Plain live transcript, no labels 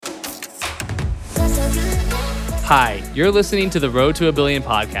Hi, you're listening to the Road to a Billion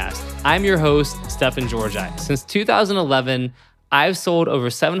podcast. I'm your host, Stefan Georgi. Since 2011, I've sold over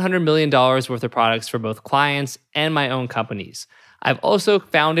 $700 million worth of products for both clients and my own companies. I've also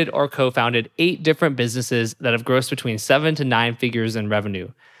founded or co-founded 8 different businesses that have grossed between 7 to 9 figures in revenue.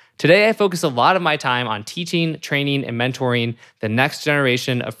 Today, I focus a lot of my time on teaching, training, and mentoring the next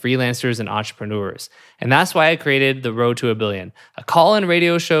generation of freelancers and entrepreneurs. And that's why I created The Road to a Billion, a call-in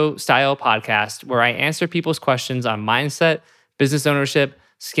radio show style podcast where I answer people's questions on mindset, business ownership,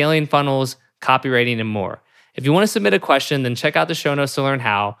 scaling funnels, copywriting, and more. If you want to submit a question, then check out the show notes to learn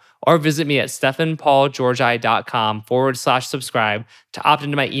how, or visit me at stefanpaulgeorgi.com/subscribe to opt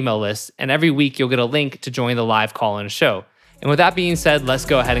into my email list. And every week you'll get a link to join the live call-in show. And with that being said, let's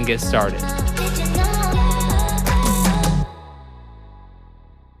go ahead and get started.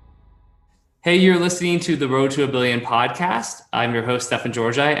 Hey, you're listening to the Road to a Billion podcast. I'm your host, Stefan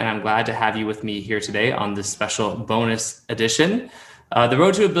Georgi, and I'm glad to have you with me here today on this special bonus edition. The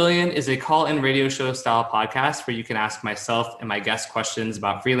Road to a Billion is a call-in radio show style podcast where you can ask myself and my guests questions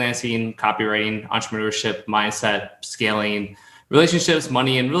about freelancing, copywriting, entrepreneurship, mindset, scaling, relationships,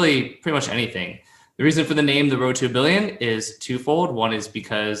 money, and really pretty much anything. The reason for the name The Road to a Billion is twofold. One is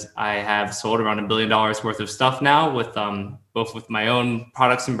because I have sold around $1 billion worth of stuff now with both with my own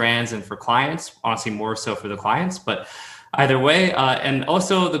products and brands and for clients, honestly more so for the clients, but either way. And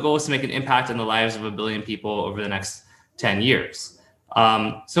also the goal is to make an impact in the lives of 1 billion people over the next 10 years.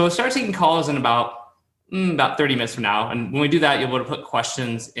 So we'll start taking calls in about 30 minutes from now. And when we do that, you'll be able to put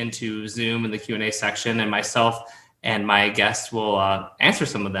questions into Zoom in the Q&A section, and myself and my guests will answer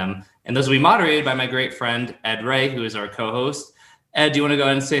some of them. And those will be moderated by my great friend, Ed Ray, who is our co-host. Ed, do you want to go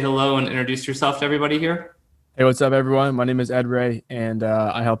ahead and say hello and introduce yourself to everybody here? Hey, what's up, everyone? My name is Ed Ray, and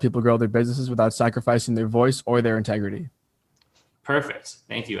I help people grow their businesses without sacrificing their voice or their integrity. Perfect.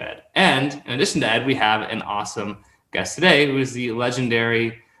 Thank you, Ed. And in addition to Ed, we have an awesome guest today, who is the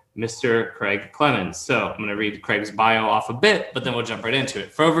legendary Mr. Craig Clemens. So I'm going to read Craig's bio off a bit, but then we'll jump right into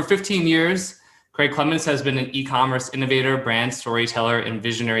it. For over 15 years, Craig Clemens has been an e-commerce innovator, brand storyteller, and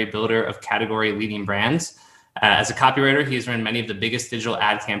visionary builder of category-leading brands. As a copywriter, he has run many of the biggest digital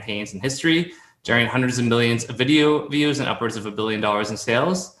ad campaigns in history, generating hundreds of millions of video views and upwards of $1 billion in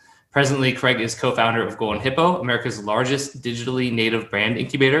sales. Presently, Craig is co-founder of Golden Hippo, America's largest digitally native brand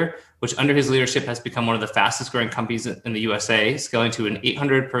incubator, which under his leadership has become one of the fastest growing companies in the USA, scaling to an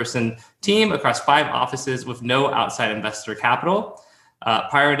 800-person team across 5 offices with no outside investor capital.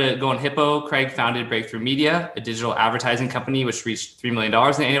 Prior to Golden Hippo, Craig founded Breakthrough Media, a digital advertising company which reached $3 million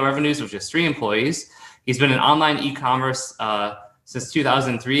in annual revenues with just 3 employees. He's been in online e-commerce since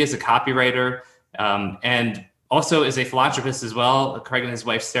 2003 as a copywriter and also is a philanthropist as well. Craig and his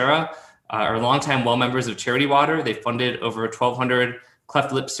wife, Sarah, are longtime well members of Charity Water. They funded over 1,200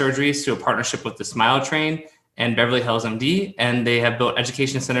 cleft lip surgeries through a partnership with the Smile Train and Beverly Hills MD. And they have built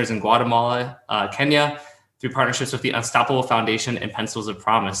education centers in Guatemala, Kenya, through partnerships with the Unstoppable Foundation and Pencils of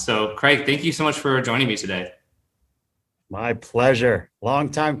Promise. So Craig, thank you so much for joining me today. My pleasure. Long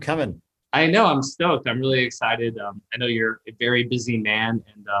time coming. I know, I'm stoked. I'm really excited. I know you're a very busy man,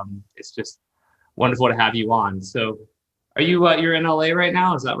 and it's just wonderful to have you on. So are you, you're in LA right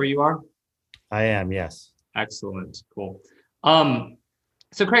now? Is that where you are? I am, yes. Excellent, cool.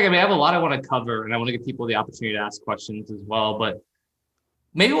 So Craig, I have a lot I want to cover, and I want to give people the opportunity to ask questions as well, but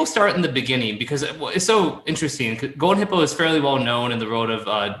maybe we'll start in the beginning because it's so interesting. Golden Hippo is fairly well known in the world of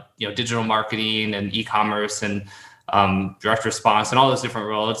digital marketing and e-commerce and direct response and all those different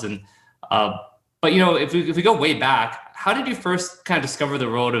worlds. And but if we go way back, how did you first kind of discover the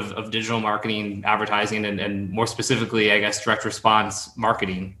world of digital marketing, advertising, and more specifically, I guess, direct response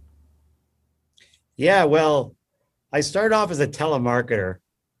marketing? Yeah, well, I started off as a telemarketer.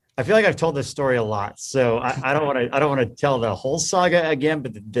 I feel like I've told this story a lot, so I don't want to tell the whole saga again.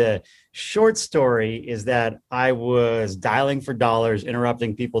 But the short story is that I was dialing for dollars,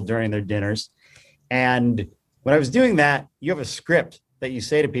 interrupting people during their dinners, and when I was doing that, you have a script that you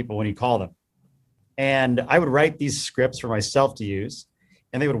say to people when you call them, and I would write these scripts for myself to use,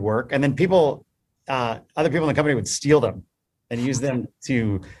 and they would work. And then other people in the company would steal them and use them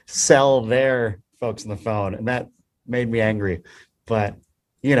to sell their folks on the phone, and that made me angry, but.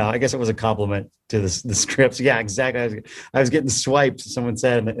 I guess it was a compliment to the scripts. Yeah, exactly. I was getting swiped. Someone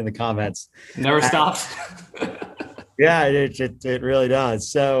said in the comments. Never stops. Yeah, it really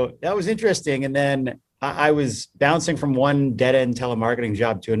does. So that was interesting. And then I was bouncing from one dead end telemarketing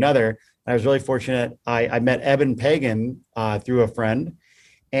job to another. I was really fortunate. I met Eben Pagan through a friend,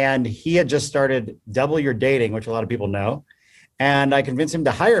 and he had just started Double Your Dating, which a lot of people know. And I convinced him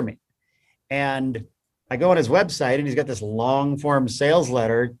to hire me. And I go on his website, and he's got this long form sales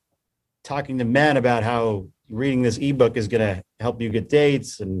letter talking to men about how, reading this ebook is going to help you get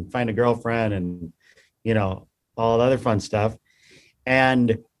dates and find a girlfriend and, all the other fun stuff.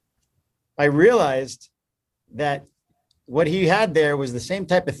 And I realized that what he had there was the same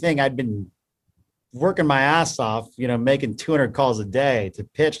type of thing I'd been working my ass off, making 200 calls a day to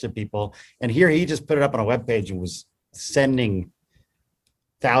pitch to people. And here he just put it up on a webpage and was sending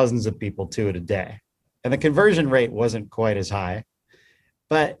thousands of people to it a day. And the conversion rate wasn't quite as high,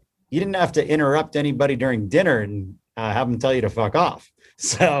 but you didn't have to interrupt anybody during dinner and have them tell you to fuck off.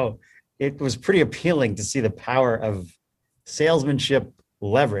 So it was pretty appealing to see the power of salesmanship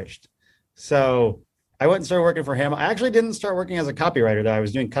leveraged. So I went and started working for him. I actually didn't start working as a copywriter, though. I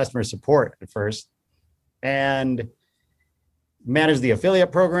was doing customer support at first and managed the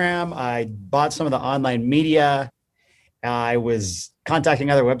affiliate program. I bought some of the online media. I was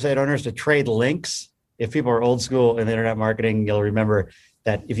contacting other website owners to trade links. If people are old school in internet marketing, you'll remember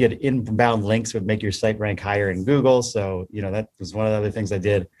that if you had inbound links, it would make your site rank higher in Google. So, that was one of the other things I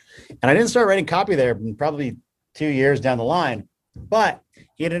did. And I didn't start writing copy there probably 2 years down the line, but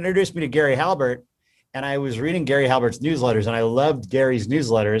he had introduced me to Gary Halbert, and I was reading Gary Halbert's newsletters, and I loved Gary's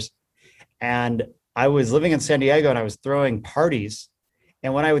newsletters. And I was living in San Diego, and I was throwing parties.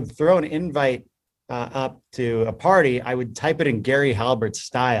 And when I would throw an invite up to a party, I would type it in Gary Halbert's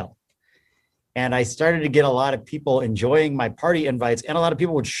style. And I started to get a lot of people enjoying my party invites, and a lot of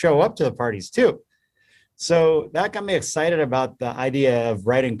people would show up to the parties too. So that got me excited about the idea of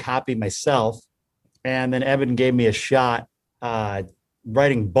writing copy myself. And then Evan gave me a shot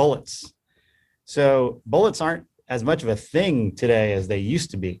writing bullets. So bullets aren't as much of a thing today as they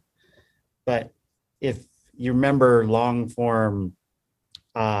used to be. But if you remember long form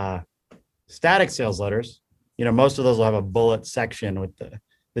static sales letters, most of those will have a bullet section with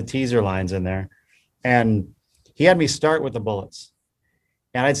the teaser lines in there. And he had me start with the bullets.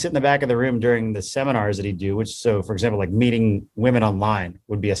 And I'd sit in the back of the room during the seminars that he'd do, so for example, like Meeting Women Online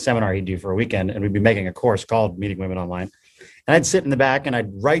would be a seminar he'd do for a weekend, and we'd be making a course called Meeting Women Online. And I'd sit in the back and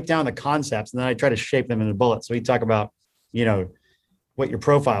I'd write down the concepts, and then I'd try to shape them into bullets. So he'd talk about, what your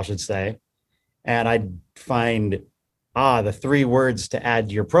profile should say. And I'd find, the 3 words to add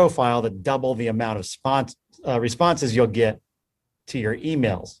to your profile that double the amount of responses you'll get to your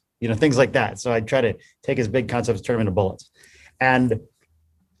emails, things like that. So I'd try to take his big concepts, turn them into bullets. And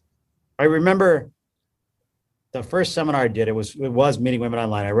I remember the first seminar I did, it was Meeting Women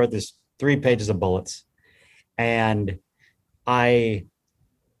Online. I wrote this 3 pages of bullets, and I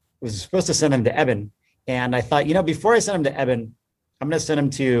was supposed to send them to Eben. And I thought, before I send them to Eben, I'm going to send them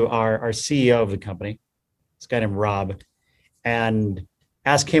to our CEO of the company, this guy named Rob, and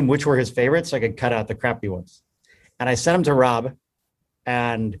ask him which were his favorites so I could cut out the crappy ones. And I sent them to Rob,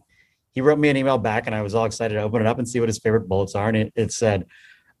 and he wrote me an email back, and I was all excited to open it up and see what his favorite bullets are. And it said,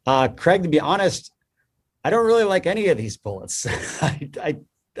 Craig, to be honest, I don't really like any of these bullets.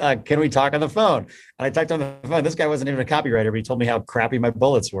 Can we talk on the phone? And I talked on the phone. This guy wasn't even a copywriter, but he told me how crappy my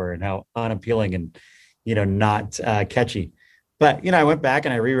bullets were and how unappealing and, not catchy. But, I went back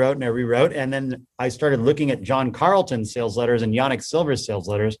and I rewrote. And then I started looking at John Carlton's sales letters and Yannick Silver's sales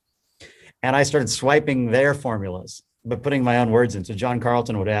letters. And I started swiping their formulas, but putting my own words in. So John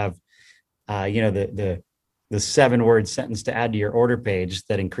Carlton would have, the 7-word sentence to add to your order page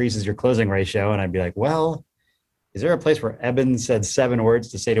that increases your closing ratio. And I'd be like, well, is there a place where Eben said 7 words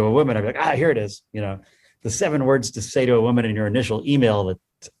to say to a woman? I'd be like, here it is. The 7 words to say to a woman in your initial email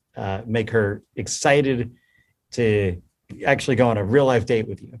that make her excited to actually go on a real life date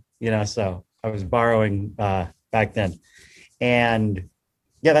with you. So I was borrowing back then. And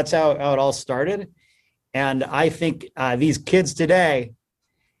yeah, that's how it all started. And I think these kids today,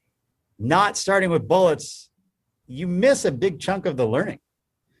 not starting with bullets, you miss a big chunk of the learning,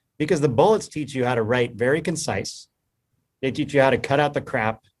 because the bullets teach you how to write very concise. They teach you how to cut out the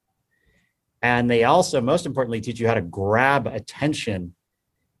crap. And they also, most importantly, teach you how to grab attention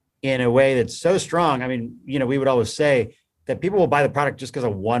in a way that's so strong. I mean, we would always say that people will buy the product just because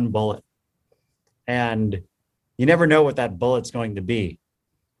of one bullet. And you never know what that bullet's going to be.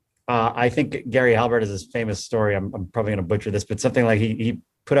 I think Gary Halbert has this famous story. I'm probably going to butcher this, but something like he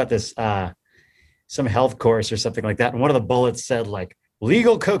put out this some health course or something like that. And one of the bullets said like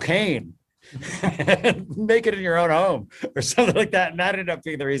legal cocaine, make it in your own home or something like that. And that ended up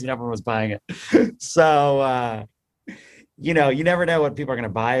being the reason everyone was buying it. So, you never know what people are going to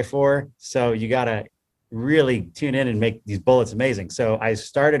buy for. So you got to really tune in and make these bullets amazing. So I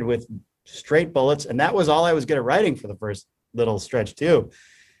started with straight bullets, and that was all I was good at writing for the first little stretch too.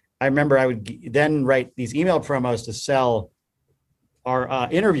 I remember I would then write these email promos to sell our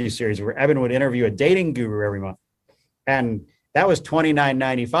interview series where Evan would interview a dating guru every month. And that was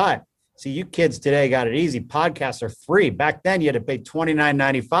 $29.95. See, you kids today got it easy. Podcasts are free. Back then, you had to pay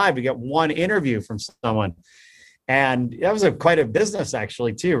 $29.95 to get one interview from someone. And that was quite a business,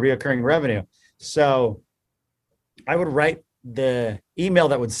 actually, too, reoccurring revenue. So I would write the email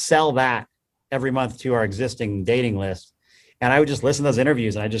that would sell that every month to our existing dating list. And I would just listen to those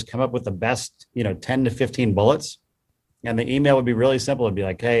interviews, and I just come up with the best, 10 to 15 bullets. And the email would be really simple. It'd be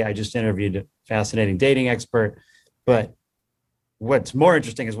like, hey, I just interviewed a fascinating dating expert, but what's more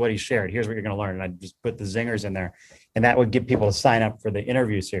interesting is what he shared. Here's what you're going to learn. And I just put the zingers in there, and that would get people to sign up for the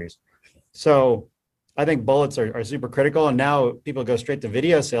interview series. So I think bullets are super critical. And now people go straight to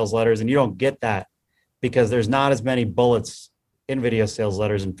video sales letters, and you don't get that because there's not as many bullets in video sales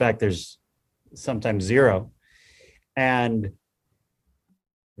letters. In fact, there's sometimes zero. And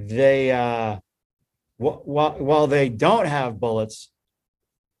they, while they don't have bullets,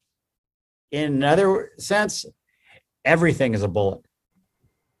 in another sense, everything is a bullet.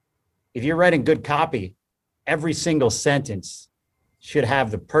 If you're writing good copy, every single sentence should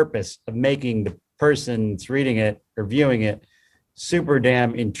have the purpose of making the person that's reading it or viewing it super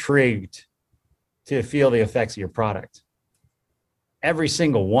damn intrigued to feel the effects of your product. Every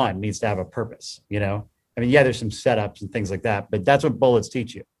single one needs to have a purpose, I mean, yeah, there's some setups and things like that, but that's what bullets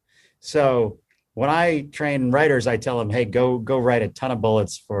teach you. So when I train writers, I tell them, hey, go write a ton of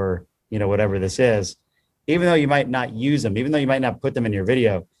bullets for, whatever this is. Even though you might not use them, even though you might not put them in your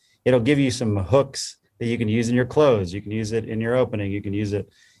video, it'll give you some hooks that you can use in your close. You can use it in your opening. You can use it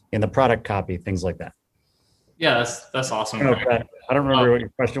in the product copy, things like that. Yeah, that's awesome. I don't remember what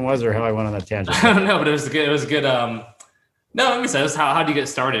your question was or how I went on that tangent. I don't know, but it was good. It was good. No, it makes sense. How do you get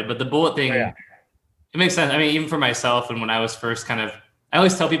started? But the bullet thing, It makes sense. I mean, even for myself, and when I was first I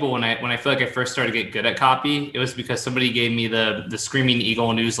always tell people when I feel like I first started to get good at copy, it was because somebody gave me the Screaming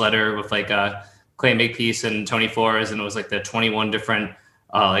Eagle newsletter with like Clay Makepeace and Tony Flores, and it was like the 21 different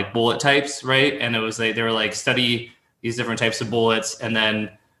like bullet types, right? And it was like they were like study these different types of bullets, and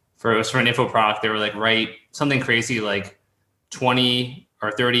then it was for an info product, they were like write something crazy like 20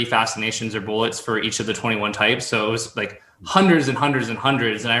 or 30 fascinations or bullets for each of the 21 types. So it was like hundreds and hundreds and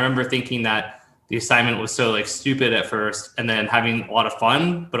hundreds. And I remember thinking that the assignment was so like stupid at first, and then having a lot of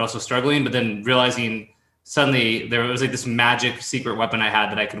fun, but also struggling, but then realizing suddenly there was like this magic secret weapon I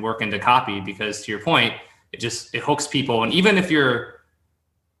had that I could work into copy, because to your point, it hooks people. And even if your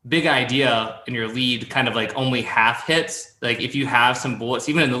big idea in your lead kind of like only half hits, like if you have some bullets,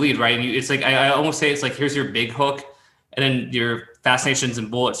 even in the lead, right? And it's like, I almost say it's like, here's your big hook, and then your fascinations and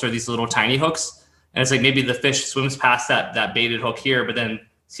bullets are these little tiny hooks. And it's like, maybe the fish swims past that baited hook here, but then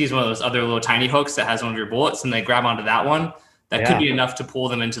sees one of those other little tiny hooks that has one of your bullets, and they grab onto that one. That could be enough to pull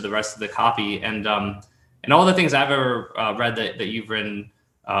them into the rest of the copy. And all the things I've ever read that you've written,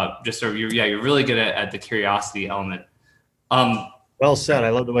 you're really good at the curiosity element. Well said. I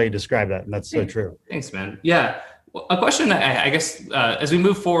love the way you describe that, and that's so true. Thanks, man. Yeah, well, a question I guess as we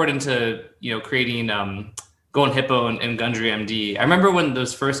move forward into creating Going Hippo and Gundry MD. I remember when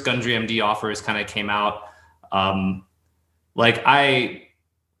those first Gundry MD offers kind of came out.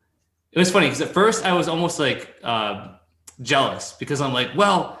 It was funny because at first I was almost like jealous, because I'm like,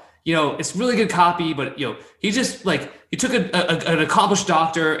 well, it's really good copy, but he just he took an accomplished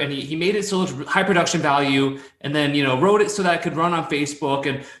doctor and he made it so it's high production value, and then wrote it so that it could run on Facebook,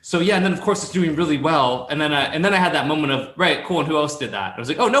 and so and then of course it's doing really well, and then I had that moment of, right, cool, and who else did that? I was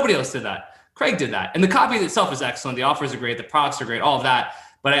like, oh, nobody else did that. Craig did that, and the copy itself is excellent. The offers are great, the products are great, all of that.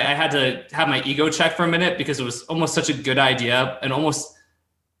 But I had to have my ego check for a minute, because it was almost such a good idea, and almost,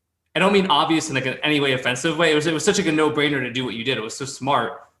 I don't mean obvious in like an any way offensive way. It was such like a no-brainer to do what you did. It was so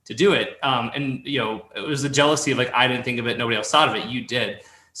smart to do it. And it was the jealousy of like, I didn't think of it, nobody else thought of it, you did.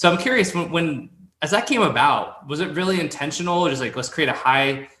 So I'm curious, when as that came about, was it really intentional? Just like, let's create a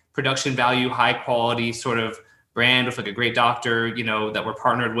high production value, high quality sort of brand with like a great doctor, that we're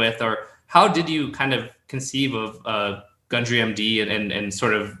partnered with? Or how did you kind of conceive of Gundry MD and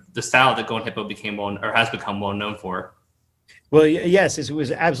sort of the style that Going Hippo has become well known for? Well, yes, it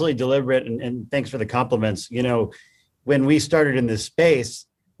was absolutely deliberate, and thanks for the compliments. When we started in this space,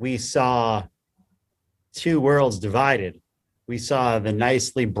 we saw two worlds divided. We saw the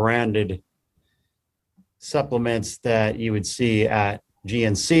nicely branded supplements that you would see at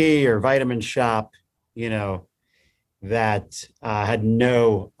GNC or Vitamin Shop, that had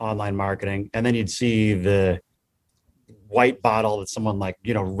no online marketing. And then you'd see the white bottle that someone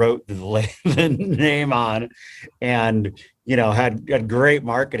wrote the name on, and had great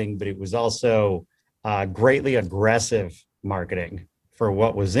marketing, but it was also greatly aggressive marketing for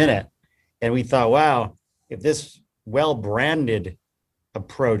what was in it. And we thought, wow, if this well-branded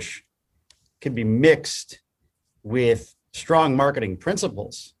approach could be mixed with strong marketing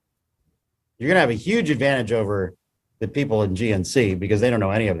principles, you're going to have a huge advantage over the people in GNC because they don't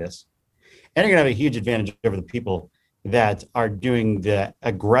know any of this. And you're going to have a huge advantage over the people that are doing the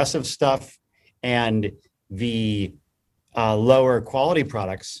aggressive stuff and the lower quality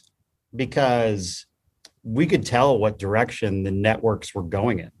products, because we could tell what direction the networks were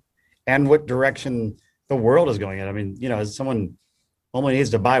going in and what direction the world is going in. I mean, someone only needs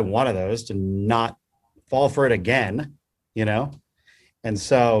to buy one of those to not fall for it again, And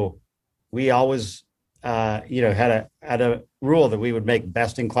so we always, had a rule that we would make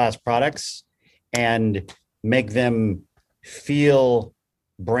best in class products and make them feel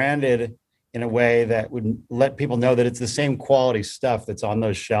branded in a way that would let people know that it's the same quality stuff that's on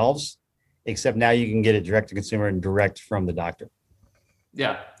those shelves, except now you can get it direct to consumer and direct from the doctor.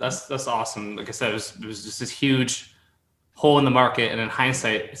 Yeah, that's awesome. Like I said, it was just this huge hole in the market, and in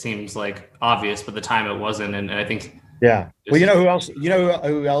hindsight, it seems like obvious, but at the time it wasn't. And I think, yeah. Well, who else?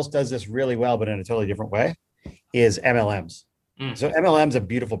 Who else does this really well, but in a totally different way, is MLMs. So MLM's a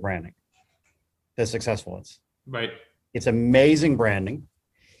beautiful branding. The successful ones. Right. It's amazing branding.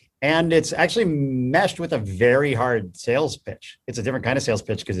 And it's actually meshed with a very hard sales pitch. It's a different kind of sales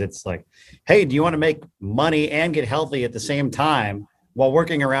pitch because it's like, hey, do you want to make money and get healthy at the same time while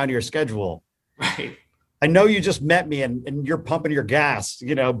working around your schedule? Right. I know you just met me and you're pumping your gas,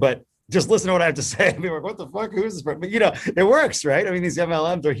 but just listen to what I have to say. People are like, what the fuck? Who's this? But it works, right? I mean, these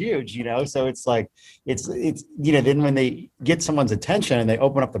MLMs are huge, so it's like, it's then when they get someone's attention and they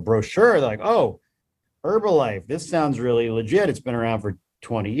open up the brochure, they're like, oh, Herbalife, this sounds really legit. It's been around for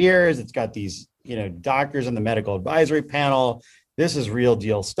 20 years. It's got these, doctors on the medical advisory panel. This is real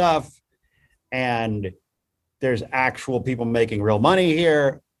deal stuff. And there's actual people making real money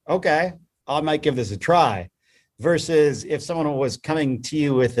here. Okay, I might give this a try. Versus if someone was coming to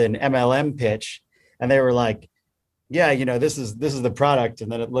you with an MLM pitch and they were like, yeah, this is the product.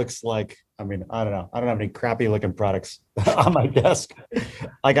 And then it looks like, I don't know. I don't have any crappy looking products on my desk.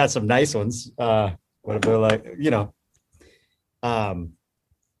 I got some nice ones. What if they're like,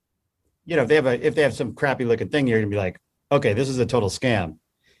 if they have some crappy looking thing, you're gonna be like, okay, this is a total scam.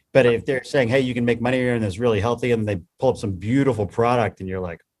 But if they're saying, hey, you can make money here and it's really healthy, and they pull up some beautiful product and you're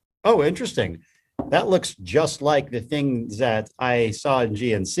like, oh, interesting. That looks just like the things that I saw in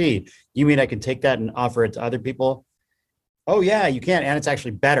GNC. You mean I can take that and offer it to other people? Oh yeah, you can. And it's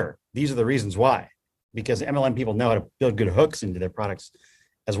actually better. These are the reasons why, because MLM people know how to build good hooks into their products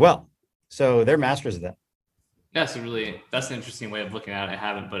as well. So they're masters of that. That's an interesting way of looking at it. I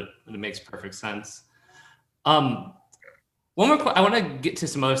haven't, but it makes perfect sense. One more, I want to get to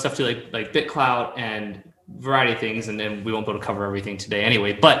some other stuff too, like BitClout and variety of things, and then we won't be able to cover everything today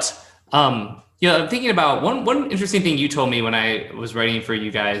anyway. But I'm thinking about one interesting thing you told me when I was writing for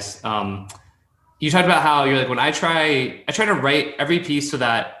you guys. You talked about how you're like, when I try to write every piece so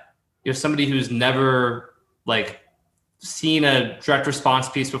that somebody who's never seen a direct response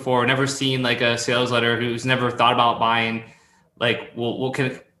piece before, never seen a sales letter, who's never thought about buying,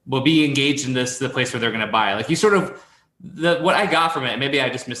 will be engaged in the place where they're going to buy. You sort of, what I got from it, and maybe I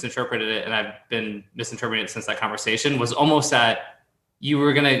just misinterpreted it, and I've been misinterpreting it since that conversation, was almost that you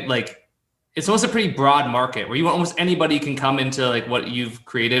were going to it's almost a pretty broad market where almost anybody can come into what you've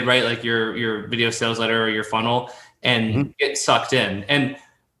created, right? Your video sales letter or your funnel and get sucked in. And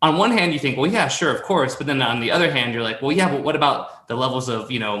on one hand, you think, well, yeah, sure, of course. But then on the other hand, you're like, well, yeah, but what about the levels of,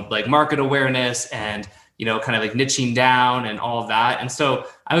 market awareness and, kind of niching down and all of that. And so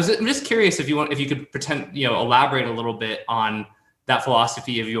I'm just curious if you could elaborate a little bit on that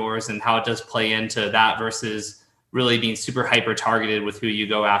philosophy of yours and how it does play into that versus really being super hyper targeted with who you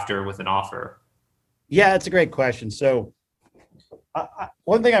go after with an offer. Yeah, it's a great question. So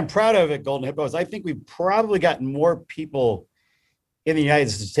one thing I'm proud of at Golden Hippo is I think we've probably gotten more people in the United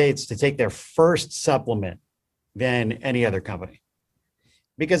States to take their first supplement than any other company.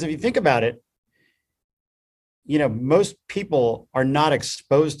 Because if you think about it, most people are not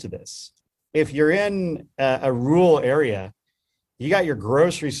exposed to this. If you're in a rural area, you got your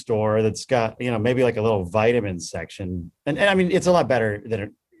grocery store that's got, maybe a little vitamin section. And I mean, it's a lot better than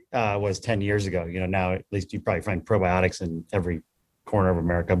it was 10 years ago. Now at least you probably find probiotics in every corner of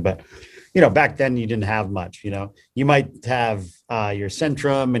America. But, back then you didn't have much, you might have your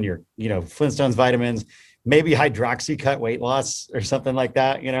Centrum and your, Flintstones vitamins, maybe Hydroxycut weight loss or something like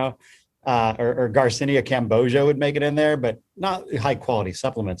that, or Garcinia Cambogia would make it in there, but not high quality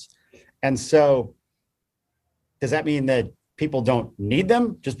supplements. And so does that mean that people don't need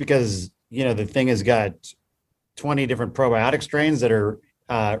them just because, the thing has got 20 different probiotic strains that are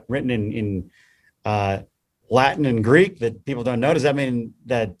written in Latin and Greek that people don't know? Does that mean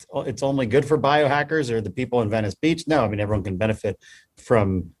that it's only good for biohackers or the people in Venice Beach? No, I mean, everyone can benefit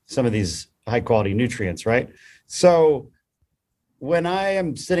from some of these high quality nutrients, right? So when I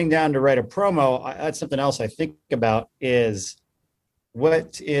am sitting down to write a promo, that's something else I think about is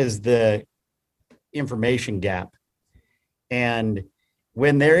what is the information gap? And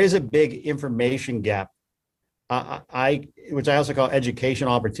when there is a big information gap, which I also call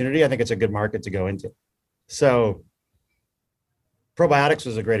educational opportunity, I think it's a good market to go into. So probiotics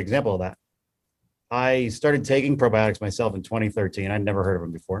was a great example of that. I started taking probiotics myself in 2013. I'd never heard of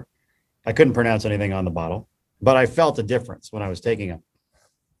them before. I couldn't pronounce anything on the bottle, but I felt a difference when I was taking them.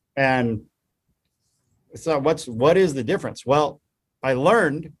 And so what is the difference? Well, I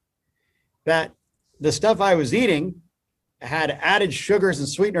learned that the stuff I was eating had added sugars and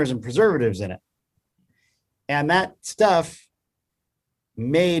sweeteners and preservatives in it. And that stuff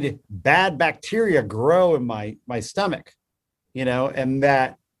made bad bacteria grow in my stomach, and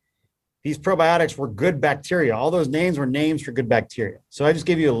that these probiotics were good bacteria. All those names were names for good bacteria. So I just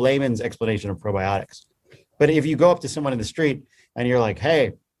gave you a layman's explanation of probiotics. But if you go up to someone in the street and you're like,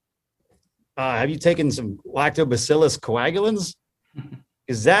 hey, have you taken some lactobacillus coagulans?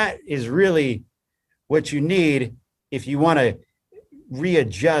 Because that is really what you need if you want to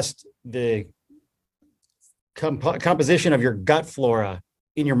readjust the composition of your gut flora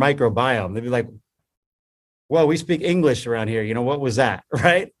in your microbiome. They'd be like, well, we speak English around here. What was that?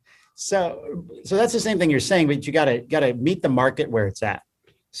 Right. So that's the same thing you're saying, but you gotta meet the market where it's at.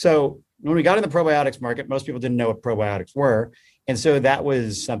 So when we got in the probiotics market, most people didn't know what probiotics were. And so that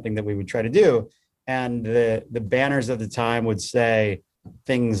was something that we would try to do. And the banners at the time would say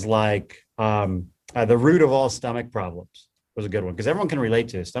things like the root of all stomach problems was a good one because everyone can relate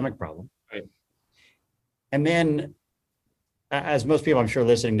to a stomach problem. Right. And then, as most people I'm sure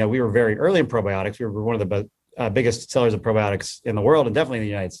listening know, we were very early in probiotics. We were one of the biggest sellers of probiotics in the world and definitely in the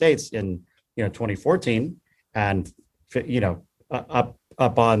United States in 2014 and up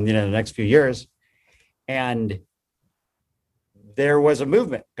on the next few years. And there was a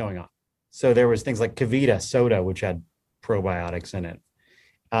movement going on. So there was things like Kavita soda, which had probiotics in it.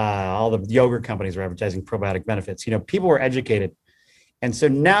 All the yogurt companies were advertising probiotic benefits. People were educated. And so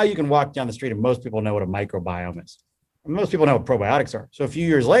now you can walk down the street and most people know what a microbiome is. Most people know what probiotics are. So a few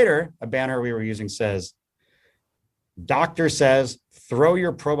years later, a banner we were using says, doctor says, throw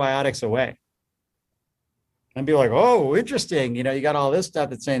your probiotics away. And people are like, oh, interesting. You got all this stuff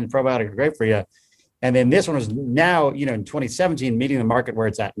that's saying the probiotics are great for you. And then this one was now, in 2017, meeting the market where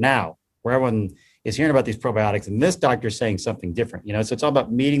it's at now, where everyone is hearing about these probiotics. And this doctor's saying something different, so it's all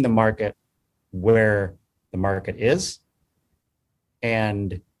about meeting the market where the market is.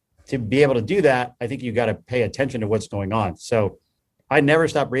 And to be able to do that, I think you got to pay attention to what's going on. So I never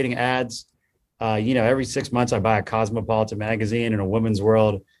stop reading ads. Every 6 months I buy a Cosmopolitan magazine and a Women's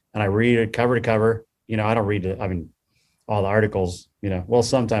World, and I read it cover to cover. I don't read all the articles. Well,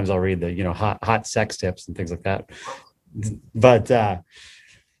 sometimes I'll read the hot sex tips and things like that. But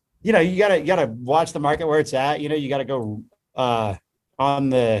you gotta watch the market where it's at. You gotta go on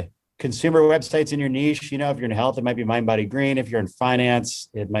the consumer websites in your niche. If you're in health, it might be Mind Body Green. If you're in finance,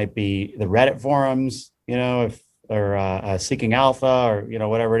 it might be the Reddit forums. Or Seeking Alpha, or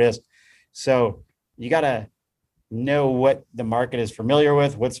whatever it is. So you gotta know what the market is familiar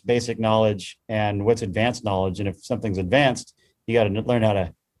with, what's basic knowledge, and what's advanced knowledge. And if something's advanced, you got to learn how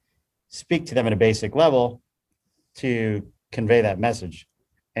to speak to them at a basic level to convey that message.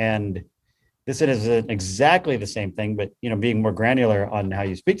 And this is exactly the same thing, but being more granular on how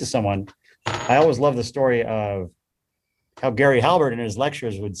you speak to someone. I always love the story of how Gary Halbert in his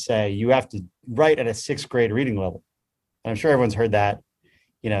lectures would say you have to write at a 6th grade reading level. And I'm sure everyone's heard that,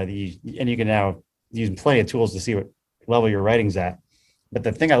 and you can now use plenty of tools to see what level your writing's at. But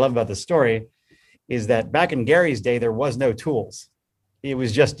the thing I love about this story is that back in Gary's day, there was no tools. It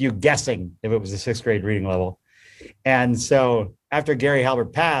was just you guessing if it was a 6th grade reading level. And so after Gary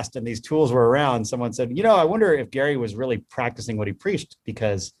Halbert passed and these tools were around, someone said, I wonder if Gary was really practicing what he preached,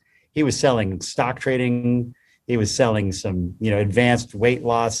 because he was selling stock trading. He was selling some, advanced weight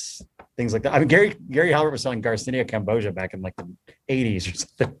loss, things like that. I mean, Gary Halbert was selling Garcinia Cambogia back in like the 80s or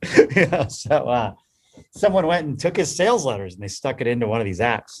something. So someone went and took his sales letters and they stuck it into one of these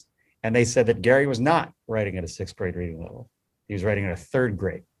apps. And they said that Gary was not writing at a 6th grade reading level. He was writing at a 3rd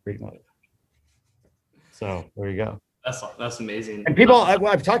grade reading level. So there you go. That's amazing. And people,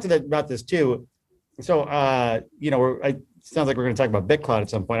 I've talked to them about this too. So, it sounds like we're going to talk about BitClout at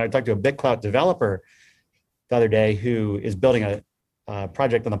some point. I talked to a BitClout developer the other day who is building a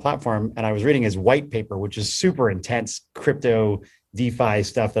project on the platform, and I was reading his white paper, which is super intense crypto DeFi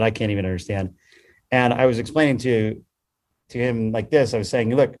stuff that I can't even understand. And I was explaining to him like this. I was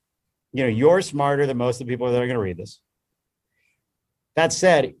saying, look, you're smarter than most of the people that are going to read this. That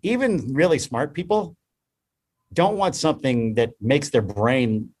said, even really smart people don't want something that makes their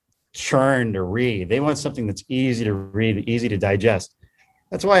brain churn to read. They want something that's easy to read, easy to digest.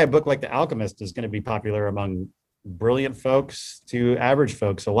 That's why a book like The Alchemist is going to be popular among brilliant folks to average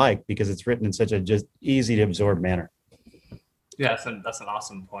folks alike, because it's written in such a just easy to absorb manner. Yeah, that's an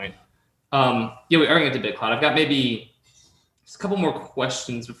awesome point. Yeah, we are going to get to BitCloud. I've got maybe just a couple more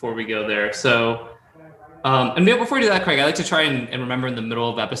questions before we go there. So, and maybe before we do that, Craig, I like to try and remember in the middle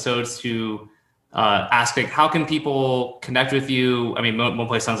of episodes to ask, like, how can people connect with you? I mean, one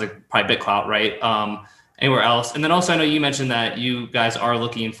place sounds like probably BitCloud, right? Anywhere else? And then also, I know you mentioned that you guys are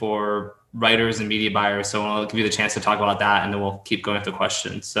looking for writers and media buyers. So I want to give you the chance to talk about that, and then we'll keep going with the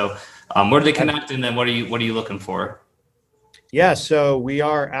questions. So where do they connect? And then what are you looking for? Yeah, so we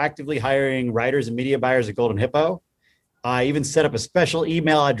are actively hiring writers and media buyers at Golden Hippo. I even set up a special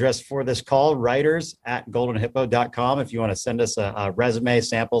email address for this call, writers@goldenhippo.com. If you want to send us a resume,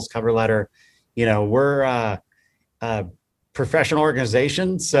 samples, cover letter. We're a professional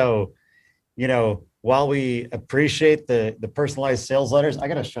organization. So, while we appreciate the personalized sales letters, I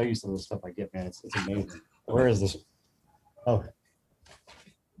got to show you some of the stuff I get, man. It's amazing. Where is this? Oh,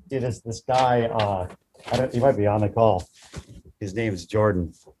 dude, this guy, he might be on the call. His name is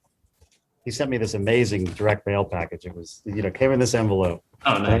Jordan. He sent me this amazing direct mail package. It was, came in this envelope.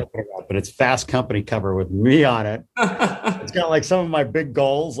 Oh, nice. But it's Fast Company cover with me on it. It's got like some of my big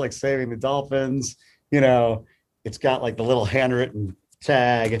goals, like saving the Dolphins. It's got like the little handwritten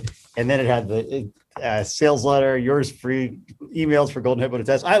tag, and then it had the sales letter, yours free, emails for Golden Hippo to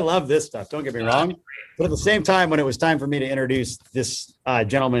test. I love this stuff. Don't get me wrong. But at the same time, when it was time for me to introduce this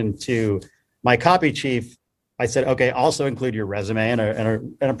gentleman to my copy chief, I said, okay, also include your resume and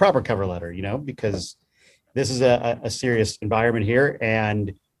a proper cover letter, because this is a serious environment here,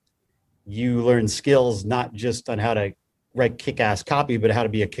 and you learn skills not just on how to write kick-ass copy, but how to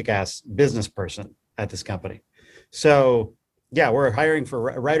be a kick-ass business person at this company. So yeah, we're hiring for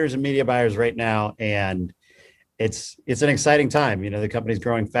writers and media buyers right now, and it's an exciting time. The company's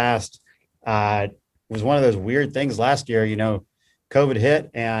growing fast. It was one of those weird things last year, COVID hit,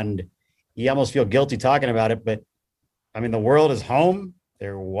 and you almost feel guilty talking about it, but I mean, the world is home.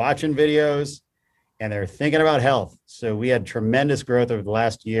 They're watching videos and they're thinking about health. So we had tremendous growth over the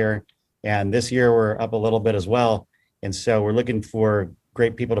last year, and this year we're up a little bit as well. And so we're looking for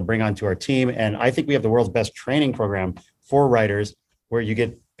great people to bring onto our team. And I think we have the world's best training program for writers, where you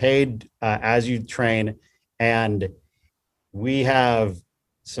get paid as you train. And we have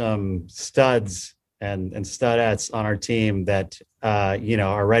some studs and studettes on our team that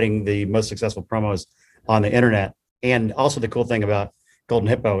are writing the most successful promos on the internet. And also the cool thing about Golden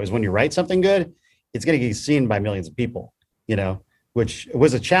Hippo is when you write something good, it's going to get seen by millions of people, which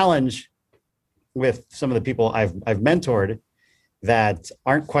was a challenge with some of the people I've mentored that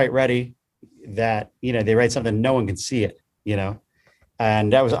aren't quite ready, that, they write something, no one can see it,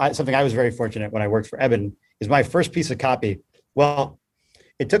 and that was something I was very fortunate when I worked for Eben. Is my first piece of copy. Well,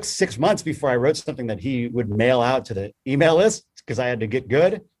 it took 6 months before I wrote something that he would mail out to the email list, because I had to get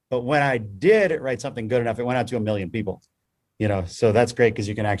good. But when I did write something good enough, it went out to 1 million people, so that's great, because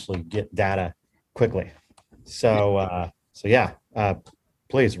you can actually get data quickly. So yeah,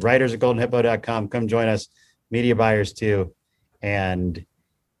 please, writers@goldenhippo.com, come join us, media buyers too. And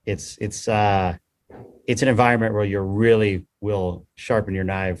it's an environment where you really will sharpen your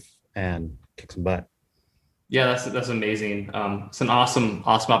knife and kick some butt. Yeah, that's amazing. It's an awesome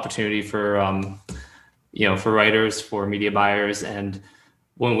opportunity for for writers, for media buyers. And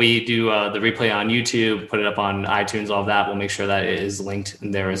when we do the replay on YouTube, put it up on iTunes, all of that, we'll make sure that it is linked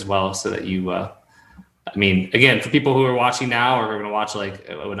in there as well, so that you, again, for people who are watching now or are going to watch,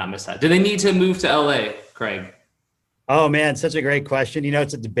 I would not miss that. Do they need to move to LA, Craig? Oh man, such a great question.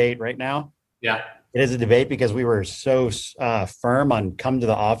 It's a debate right now. Yeah. It is a debate, because we were so firm on come to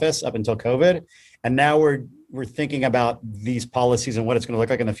the office up until COVID. And now we're thinking about these policies and what it's going to look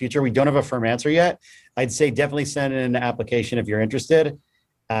like in the future. We don't have a firm answer yet. I'd say definitely send in an application if you're interested.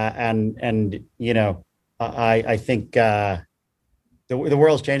 I think the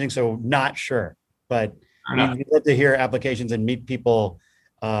world's changing, so not sure, but we'd love to hear applications and meet people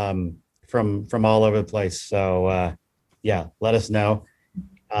from all over the place. So yeah, let us know.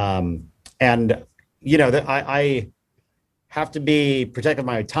 I have to be protective of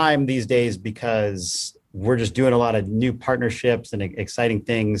my time these days, because we're just doing a lot of new partnerships and exciting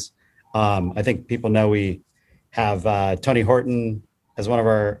things. I think people know we have Tony Horton as one of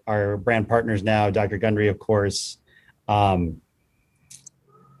our brand partners now, Dr. Gundry, of course. Oh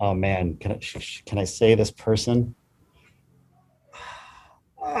man, can I say this person?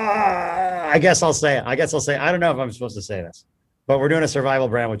 I guess I'll say it. I don't know if I'm supposed to say this. but we're doing a survival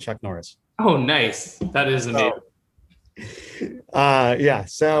brand with Chuck Norris. Oh, nice. That is amazing. Yeah.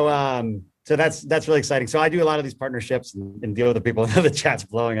 So that's really exciting. So I do a lot of these partnerships and deal with the people. The chat's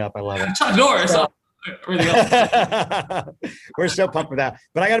blowing up. I love it. Chuck Norris. So, everything else. we're so pumped for that.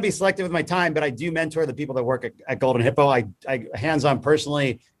 But I got to be selective with my time. But I do mentor the people that work at Golden Hippo. I hands-on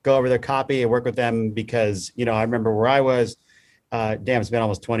personally go over their copy and work with them because, I remember where I was. It's been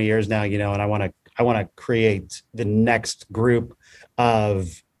almost 20 years now, and I want to create the next group of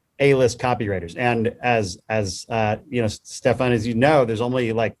A-list copywriters. And as Stefan, as there's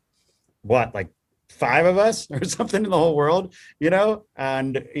only like 5 of us or something in the whole world,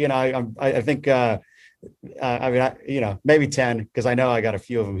 and I think maybe 10, because I know I got a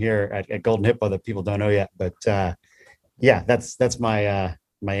few of them here at Golden Hippo that people don't know yet. But that's my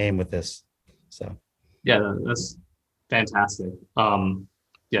aim with this. So yeah, that's fantastic.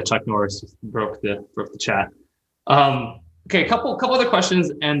 Chuck Norris broke the chat. Okay, a couple other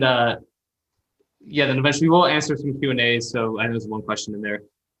questions, and then eventually we'll answer some Q&As. So I know there's one question in there.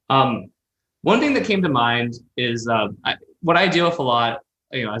 One thing that came to mind is what I deal with a lot,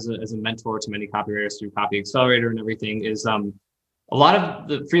 as a mentor to many copywriters through Copy Accelerator and everything, is a lot of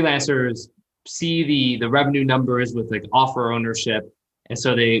the freelancers see the revenue numbers with like offer ownership, and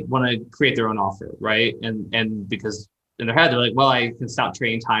so they want to create their own offer, right? And because in their head they're like, well, I can stop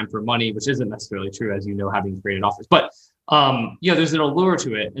trading time for money, which isn't necessarily true, as having created offers, but there's an allure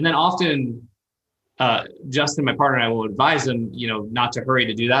to it, and then often. Justin, my partner, and I will advise them, not to hurry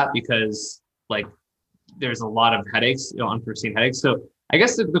to do that because there's a lot of headaches, unforeseen headaches. So I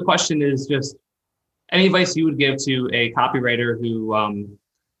guess the question is just any advice you would give to a copywriter who,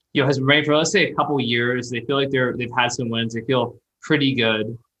 has been writing for, let's say, a couple of years. They feel like they've had some wins. They feel pretty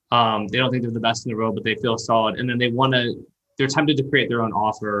good. They don't think they're the best in the world, but they feel solid. And then they're tempted to create their own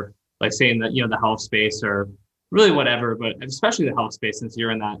offer, like saying that, the health space or really whatever, but especially the health space, since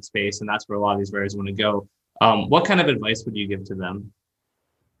you're in that space and that's where a lot of these writers want to go. What kind of advice would you give to them?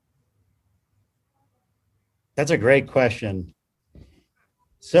 That's a great question.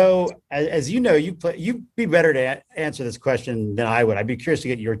 So as you'd be better to answer this question than I would. I'd be curious to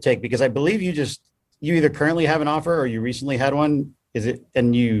get your take, because I believe you either currently have an offer or you recently had one. Did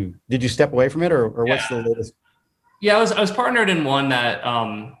you step away from it or what's the latest? Yeah, I was partnered in one that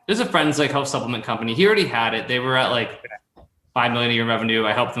there's a friend's health supplement company. He already had it. They were at 5 million a year revenue.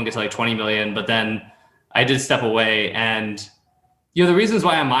 I helped them get to 20 million, but then I did step away. And the reasons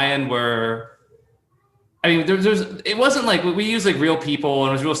why on my end were, it wasn't we use we use real people and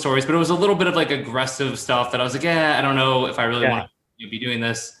it was real stories, but it was a little bit of aggressive stuff that I was I don't know if I really want to be doing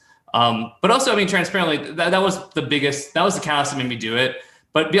this. But also, transparently, that was the catalyst that made me do it.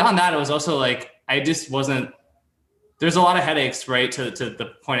 But beyond that, it was also I just wasn't. There's a lot of headaches, right, to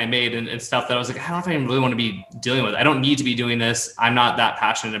the point I made and stuff that I was I don't know if I really want to be dealing with. I don't need to be doing this. I'm not that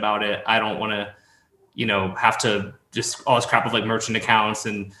passionate about it. I don't want to, have to just all this crap of merchant accounts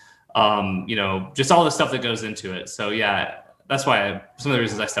and, just all the stuff that goes into it. So yeah, that's why some of the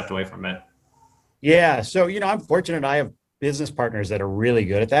reasons I stepped away from it. Yeah. So, I'm fortunate. I have business partners that are really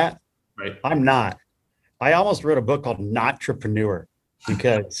good at that. Right. I'm not. I almost wrote a book called Notrepreneur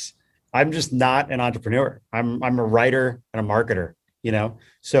because I'm just not an entrepreneur. I'm a writer and a marketer,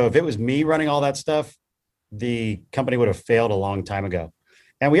 So if it was me running all that stuff, the company would have failed a long time ago.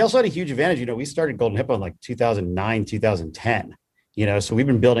 And we also had a huge advantage. We started Golden Hippo in 2009, 2010, so we've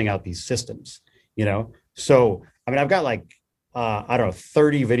been building out these systems, So, I've got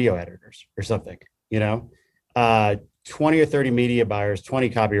 30 video editors or something, 20 or 30 media buyers, 20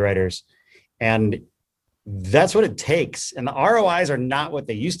 copywriters. And that's what it takes. And the ROIs are not what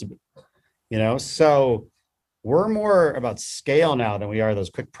they used to be. So we're more about scale now than we are those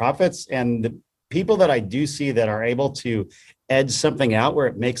quick profits. And the people that I do see that are able to edge something out where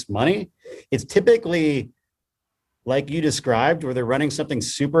it makes money, it's typically like you described, where they're running something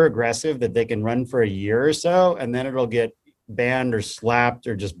super aggressive that they can run for a year or so, and then it'll get banned or slapped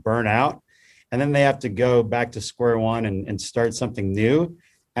or just burn out. And then they have to go back to square one and start something new.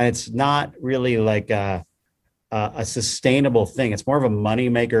 And it's not really a sustainable thing. It's more of a money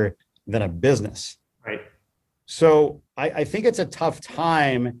maker than a business. Right. So I think it's a tough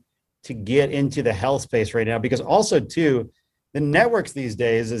time to get into the health space right now, because also too, the networks these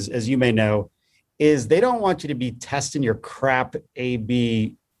days, as you may know, is they don't want you to be testing your crap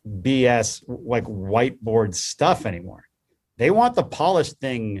AB BS whiteboard stuff anymore. They want the polished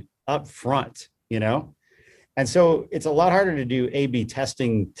thing up front, And so it's a lot harder to do AB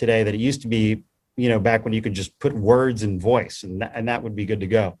testing today than it used to be, back when you could just put words and voice and that would be good to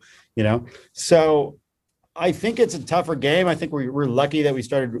go. So I think it's a tougher game. I think we're lucky that we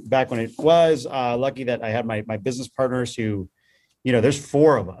started back when it was lucky that I had my business partners who, there's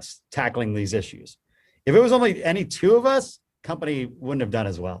 4 of us tackling these issues. If it was only any 2 of us, company wouldn't have done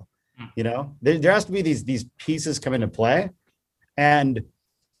as well. There has to be these pieces come into play. And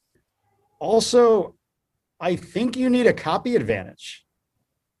also, I think you need a copy advantage.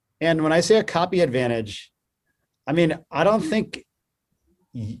 And when I say a copy advantage, I mean, I don't think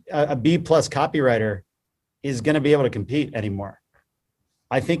a B+ copywriter is going to be able to compete anymore.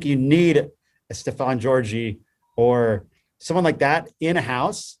 I think you need a Stefan Georgi or someone like that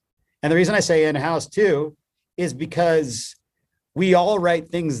in-house. And the reason I say in-house too is because we all write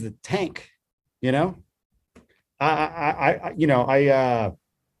things that tank, I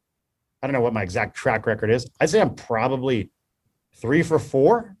don't know what my exact track record is. I'd say I'm probably 3 for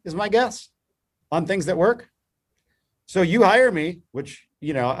 4 is my guess on things that work. So you hire me, which,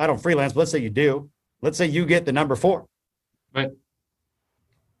 I don't freelance, but let's say you do. Let's say you get the number 4. Right. It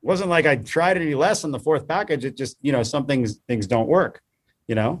wasn't like I tried any less on the 4th package. It just, some things don't work,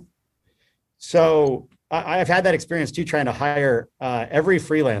 So I've had that experience too, trying to hire every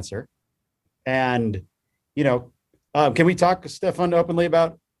freelancer. And, can we talk, Stefan, openly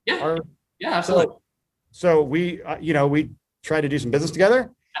about Yeah, absolutely. So we, we tried to do some business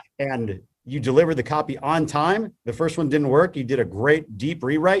together, and you delivered the copy on time. The first one didn't work. You did a great deep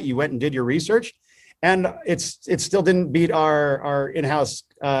rewrite. You went and did your research, and it still didn't beat our in-house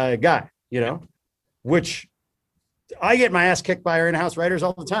guy, which I get my ass kicked by our in-house writers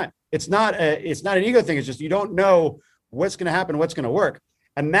all the time. It's not an ego thing. It's just, you don't know what's going to happen, what's going to work.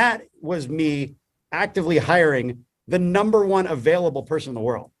 And that was me actively hiring the number 1 available person in the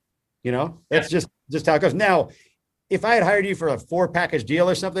world. That's just how it goes. Now, if I had hired you for a 4-package deal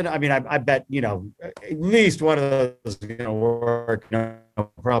or something, I mean, I bet, at least one of those is going to work,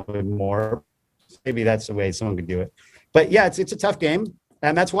 probably more. Maybe that's the way someone could do it. But yeah, it's a tough game.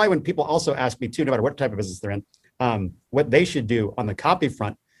 And that's why when people also ask me too, no matter what type of business they're in, what they should do on the copy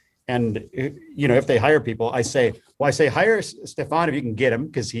front. And, if they hire people, I say hire Stefan if you can get him,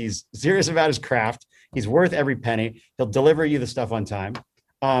 because he's serious about his craft. He's worth every penny. He'll deliver you the stuff on time.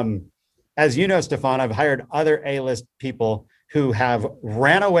 As you know, Stefan, I've hired other A-list people who have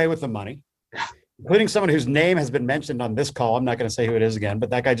ran away with the money, including someone whose name has been mentioned on this call. I'm not going to say who it is again, but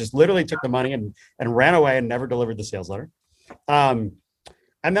that guy just literally took the money and ran away and never delivered the sales letter.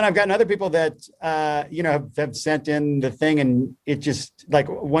 And then I've gotten other people that, have sent in the thing, and it just, like,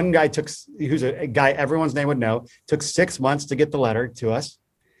 one guy who's a guy everyone's name would know, took 6 months to get the letter to us.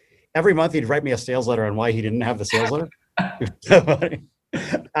 Every month he'd write me a sales letter on why he didn't have the sales letter.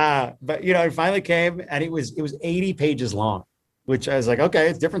 But it finally came, and it was 80 pages long, which I was like, okay,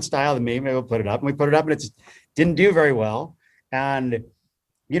 it's different style than me. Maybe we'll put it up. And we put it up, and it just didn't do very well. And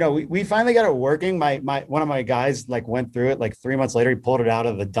we finally got it working. One of my guys went through it 3 months later. He pulled it out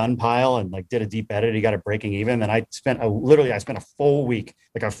of the done pile and did a deep edit. He got it breaking even. And I spent a full week,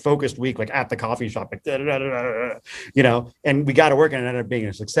 a focused week, at the coffee shop, and we got it working, and it ended up being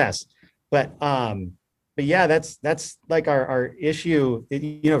a success. But yeah, that's our issue.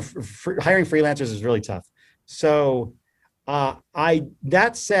 Hiring freelancers is really tough. So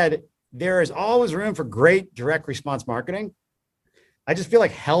that said, there is always room for great direct response marketing. I just feel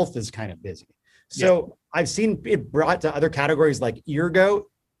like health is kind of busy. So I've seen it brought to other categories like Eargo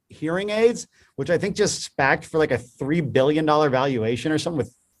hearing aids, which I think just SPAC'd for a $3 billion valuation or something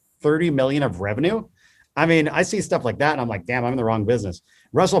with 30 million of revenue. I mean, I see stuff like that and I'm like, damn, I'm in the wrong business.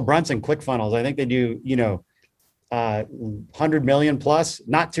 Russell Brunson ClickFunnels, I think they do, 100 million plus,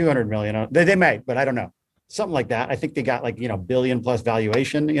 not 200 million. They may, but I don't know. Something like that. I think they got billion plus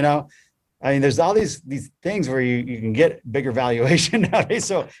valuation, I mean, there's all these things where you can get bigger valuation nowadays.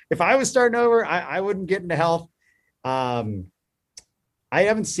 So if I was starting over, I wouldn't get into health. I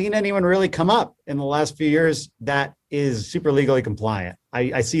haven't seen anyone really come up in the last few years that is super legally compliant.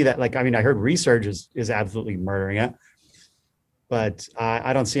 I see that, I heard Research is absolutely murdering it, but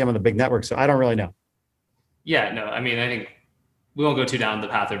I don't see them on the big network. So I don't really know. Yeah, no, I think we won't go too down the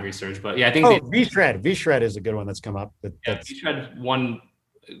path of Research, but yeah, I think V-Shred is a good one that's come up. V-Shred one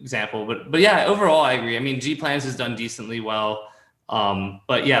example, but yeah, overall I agree. I mean, G Plans has done decently well,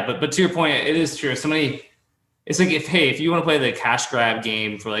 but to your point, it is true. It's if you want to play the cash grab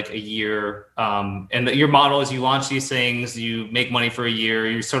game for a year, and your model is you launch these things, you make money for a year,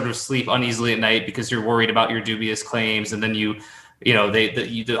 you sort of sleep uneasily at night because you're worried about your dubious claims, and then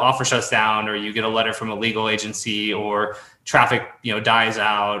the offer shuts down, or you get a letter from a legal agency, or traffic dies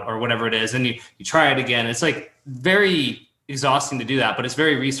out, or whatever it is, and you try it again. It's very exhausting to do that, but it's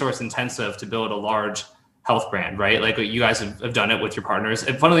very resource intensive to build a large health brand, right? You guys have done it with your partners.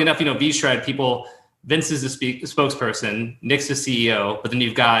 And funnily enough, V-Shred, Vince is the spokesperson, Nick's the CEO, but then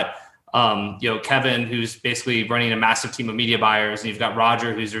you've got Kevin, who's basically running a massive team of media buyers, and you've got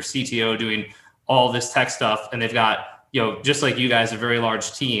Roger, who's their CTO, doing all this tech stuff, and they've got, just like you guys, a very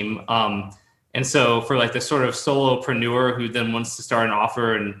large team. And so for like this sort of solopreneur who then wants to start an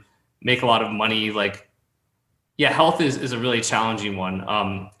offer and make a lot of money, like, yeah, health is a really challenging one.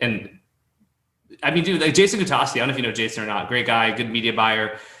 And I mean, dude, like Jason Gutasi, I don't know if you know Jason or not, great guy, good media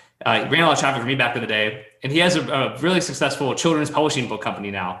buyer. He ran a lot of traffic for me back in the day. And he has a really successful children's publishing book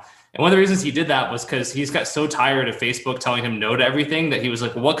company now. And one of the reasons he did that was because he's got so tired of Facebook telling him no to everything that he was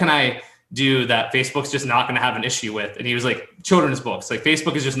like, well, what can I do that Facebook's just not going to have an issue with? And he was like, children's books. Like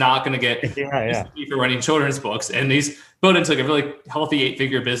Facebook is just not going to get for running children's books. And he's built into like a really healthy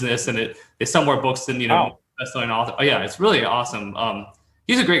 8-figure business. And they sell more books than, best-selling author. Oh yeah, it's really awesome.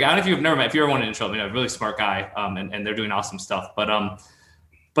 He's a great guy. I don't know if you've never met, if you ever wanted to intro him, a really smart guy. And they're doing awesome stuff.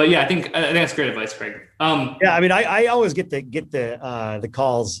 But yeah, I think that's great advice, Craig. Yeah, I mean, I always get the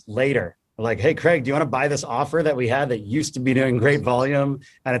calls later. Like, hey, Craig, do you want to buy this offer that we had that used to be doing great volume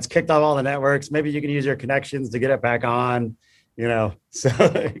and it's kicked off all the networks? Maybe you can use your connections to get it back on,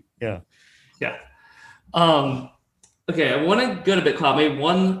 So yeah. Yeah. Okay, I want to go to BitCloud. Maybe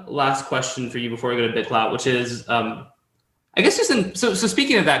one last question for you before we go to BitCloud, which is, I guess so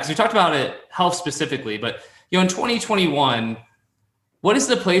speaking of that, because we talked about it health specifically, but in 2021. What is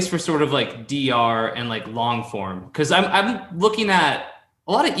the place for sort of like DR and like long form? Because I'm looking at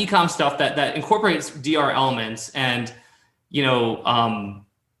a lot of eCom stuff that incorporates DR elements, and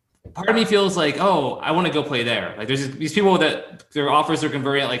part of me feels like, oh, I want to go play there. Like there's these people that their offers are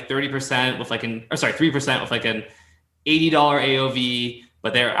converting at like 30% with like 3% with like an $80 AOV,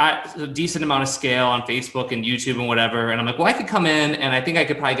 but they're at a decent amount of scale on Facebook and YouTube and whatever. And I'm like, well, I could come in and I think I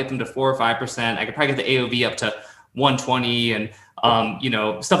could probably get them to 4 or 5%. I could probably get the AOV up to 120 and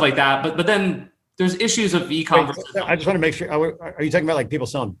stuff like that. But then there's issues of e-commerce. I just want to make sure. Are you talking about like people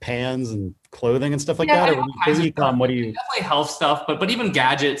selling pans and clothing and stuff like that? Or e-com, what do you? Definitely health stuff, but even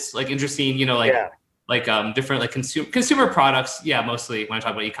gadgets, like interesting, different like consumer products. Yeah, mostly when I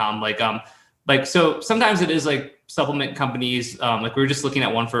talk about e-com, so sometimes it is like supplement companies. Like we were just looking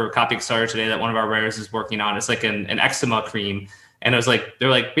at one for Copy Starter today that one of our writers is working on. It's like an eczema cream. And it was like, they're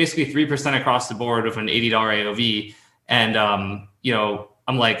like basically 3% across the board with an $80 AOV. And,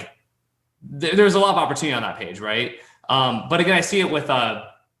 I'm like, there's a lot of opportunity on that page, right? But again, I see it with...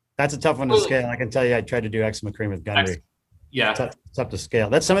 That's a tough one to scale. I can tell you, I tried to do eczema cream with Gundry. Yeah. It's tough to scale.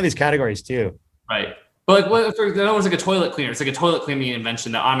 That's some of these categories too. But like, what if that was like a toilet cleaner? It's like a toilet cleaning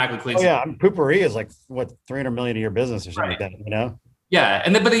invention that automatically cleans. Oh yeah, Poopery is like, what, 300 million a year business or something like that, Yeah,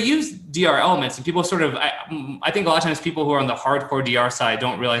 but they use DR elements, and people sort of, I think a lot of times people who are on the hardcore DR side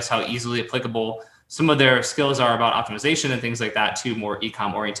don't realize how easily applicable some of their skills are about optimization and things like that to more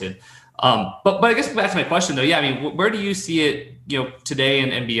e-com oriented. But I guess back to my question though, yeah, I mean, where do you see it, today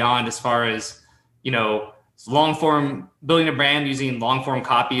and beyond as far as, long form, building a brand using long form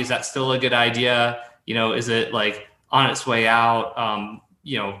copy? Is that still a good idea? Is it like on its way out? I'm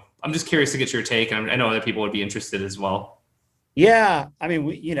just curious to get your take, and I know other people would be interested as well. Yeah, I mean,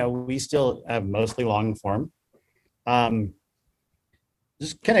 we still have mostly long form.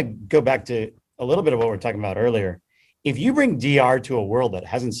 Just kind of go back to a little bit of what we were talking about earlier. If you bring DR to a world that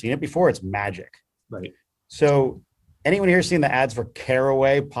hasn't seen it before, it's magic. Right. So anyone here seen the ads for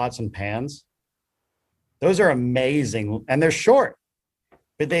Caraway pots and pans? Those are amazing, and they're short,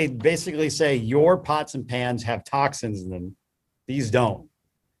 but they basically say your pots and pans have toxins in them. These don't.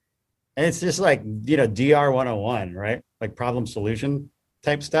 And it's just like, DR 101, right? Like problem solution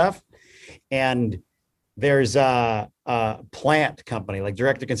type stuff. And there's a plant company, like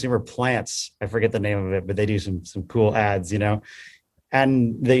direct to consumer plants. I forget the name of it, but they do some cool ads, and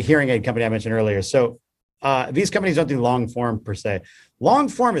the hearing aid company I mentioned earlier. So these companies don't do long form per se. Long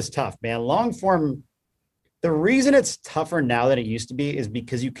form is tough, man. Long form, the reason it's tougher now than it used to be is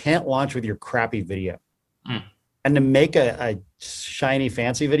because you can't launch with your crappy video. And to make a shiny,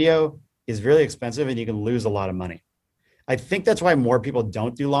 fancy video is really expensive, and you can lose a lot of money. I think that's why more people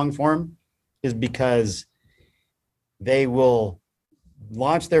don't do long form, is because they will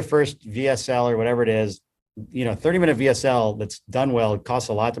launch their first VSL or whatever it is, 30-minute VSL that's done well, it costs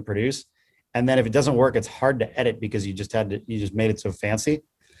a lot to produce. And then if it doesn't work, it's hard to edit because you just made it so fancy.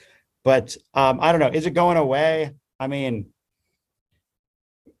 But I don't know, is it going away? I mean,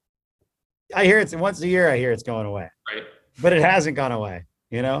 I hear it's once a year, I hear it's going away, right? But it hasn't gone away.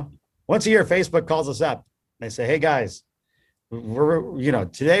 Once a year, Facebook calls us up. They say, hey guys,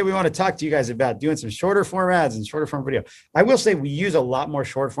 today we want to talk to you guys about doing some shorter form ads and shorter form video. I will say we use a lot more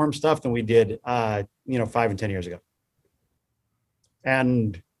short form stuff than we did, 5 and 10 years ago.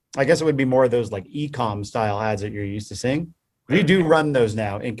 And I guess it would be more of those like eCom style ads that you're used to seeing. We do run those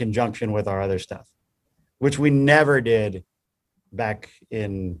now in conjunction with our other stuff, which we never did back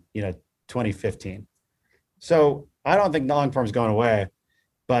in 2015. So I don't think long form is going away,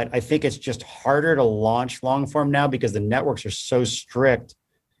 but I think it's just harder to launch long form now because the networks are so strict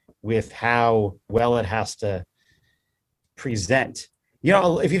with how well it has to present.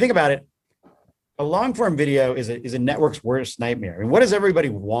 If you think about it, a long form video is a network's worst nightmare. I mean, what does everybody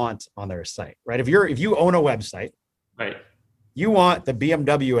want on their site, right? If you own a website, right, you want the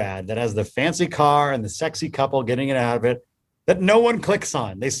BMW ad that has the fancy car and the sexy couple getting it out of it that no one clicks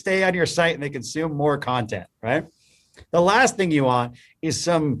on. They stay on your site and they consume more content, right? The last thing you want is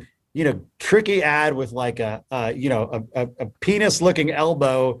some, tricky ad with like a penis looking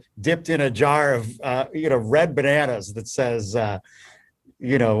elbow dipped in a jar of, red bananas that says,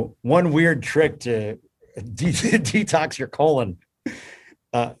 one weird trick to detox your colon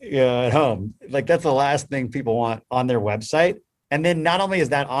at home. Like that's the last thing people want on their website. And then not only is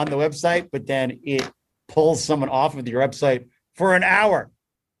that on the website, but then it pulls someone off of your website for an hour.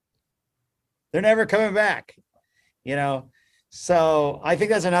 They're never coming back, So I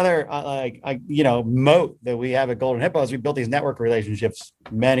think that's another moat that we have at Golden Hippo is we built these network relationships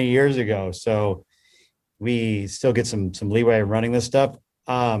many years ago. So we still get some leeway in running this stuff.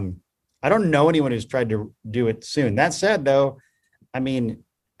 I don't know anyone who's tried to do it soon. That said, though, I mean,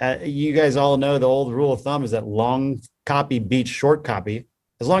 you guys all know the old rule of thumb is that long copy beats short copy,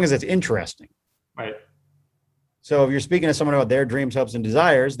 as long as it's interesting. Right. So if you're speaking to someone about their dreams, hopes, and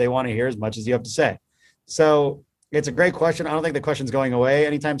desires, they want to hear as much as you have to say. So it's a great question. I don't think the question's going away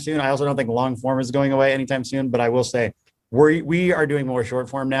anytime soon. I also don't think long form is going away anytime soon, but I will say we are doing more short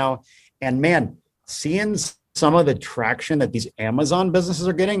form now. And man, seeing some of the traction that these Amazon businesses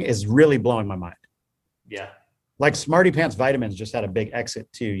are getting is really blowing my mind. Yeah. Like Smarty Pants Vitamins just had a big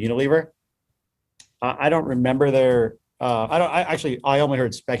exit to Unilever. I don't remember their, I only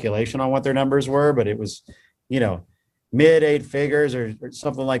heard speculation on what their numbers were, but it was, mid 8 figures or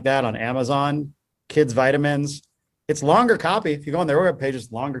something like that on Amazon. Kids Vitamins. It's longer copy. If you go on their web page, it's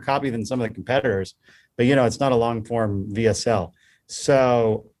longer copy than some of the competitors, but it's not a long form VSL.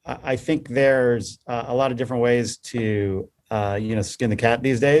 So I think there's a lot of different ways to, skin the cat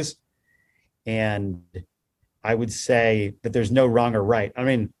these days. And I would say that there's no wrong or right. I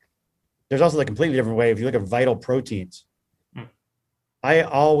mean, there's also a completely different way. If you look at vital proteins, I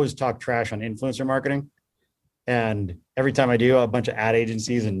always talk trash on influencer marketing. And every time I do, a bunch of ad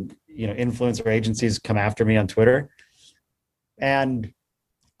agencies and, influencer agencies come after me on Twitter. And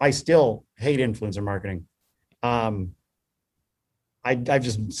I still hate influencer marketing. I've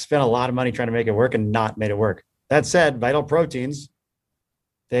just spent a lot of money trying to make it work and not made it work. That said, Vital Proteins,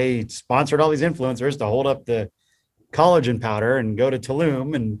 they sponsored all these influencers to hold up the collagen powder and go to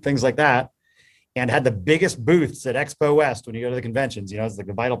Tulum and things like that, and had the biggest booths at Expo West when you go to the conventions. It's like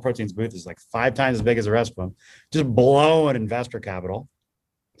the Vital Proteins booth is like 5 times as big as the rest of them, just blowing investor capital.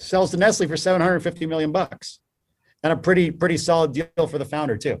 Sells to Nestle for $750 million bucks, and a pretty solid deal for the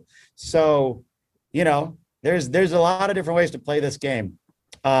founder too. So, there's a lot of different ways to play this game.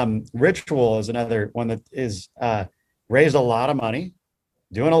 Ritual is another one that is raised a lot of money,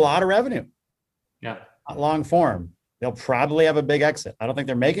 doing a lot of revenue. Yeah. Long form. They'll probably have a big exit. I don't think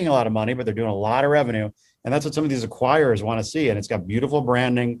they're making a lot of money, but they're doing a lot of revenue. And that's what some of these acquirers want to see. And it's got beautiful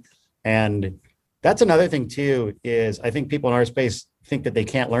branding. And that's another thing too, is I think people in our space think that they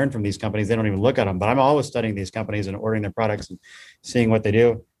can't learn from these companies. They don't even look at them, but I'm always studying these companies and ordering their products and seeing what they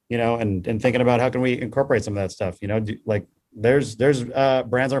do, and thinking about how can we incorporate some of that stuff, like there's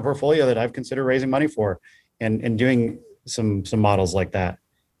brands in our portfolio that I've considered raising money for and doing some models like that.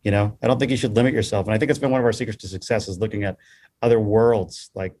 I don't think you should limit yourself. And I think it's been one of our secrets to success is looking at other worlds,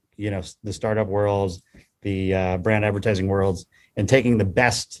 like, the startup worlds, the brand advertising worlds, and taking the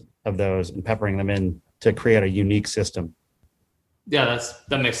best of those and peppering them in to create a unique system. Yeah,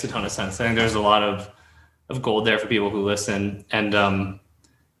 that makes a ton of sense. I think there's a lot of gold there for people who listen. And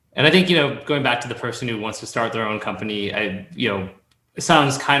I think, going back to the person who wants to start their own company, it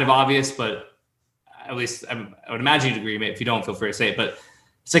sounds kind of obvious, but at least I would imagine you'd agree. If you don't, feel free to say it, but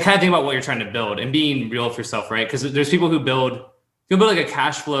it's the kind of thing about what you're trying to build and being real with yourself, right? Because there's people who build like a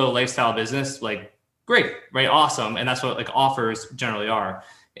cash flow lifestyle business, like great, right? Awesome. And that's what like offers generally are.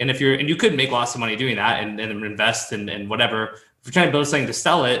 And you could make lots of money doing that and invest and whatever. If you're trying to build something to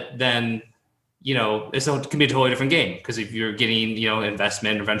sell it, then, it can be a totally different game. Because if you're getting,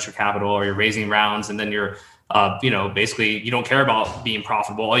 investment or venture capital, or you're raising rounds, and then you're, basically you don't care about being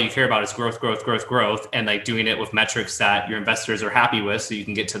profitable. All you care about is growth, and like doing it with metrics that your investors are happy with, so you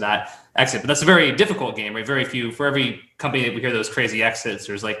can get to that exit. But that's a very difficult game, right? Very few, for every company that we hear those crazy exits,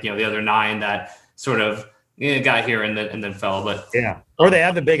 there's like, the other 9 that sort of, it got here and then fell. But yeah, or they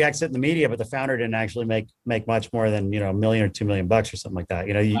have the big exit in the media, but the founder didn't actually make much more than $1 million or $2 million or something like that.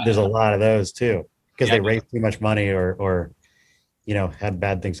 There's a lot of those too because they raised too much money or had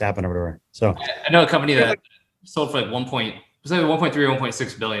bad things happen or whatever. So I know a company that sold for like 1.3 or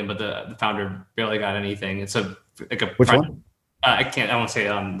 1.6 billion, but the founder barely got anything. It's like a which one? I won't say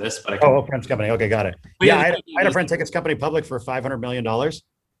it on this, but I can. Friend's company. Okay, got it. But I had a friend take his company public for $500 million,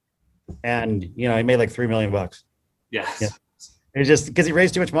 and he made like $3 million. Yes. Yeah. It's just because he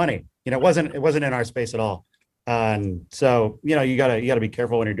raised too much money. It wasn't in our space at all. And so you gotta be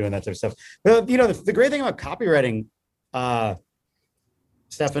careful when you're doing that type of stuff. But the great thing about copywriting,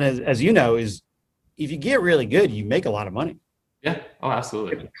 Stefan, as you know, is if you get really good, you make a lot of money. Yeah. Oh,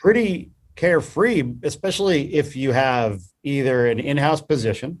 absolutely. It's pretty carefree, especially if you have either an in-house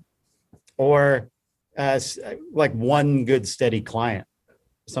position or like one good steady client,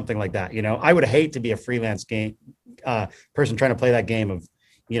 something like that. I would hate to be a freelance person trying to play that game of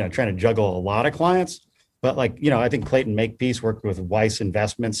trying to juggle a lot of clients. But I think Clayton Makepeace worked with Weiss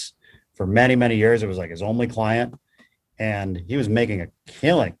Investments for many, many years. It was like his only client, and he was making a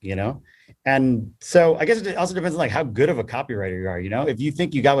killing. And so I guess it also depends on like how good of a copywriter you are. If you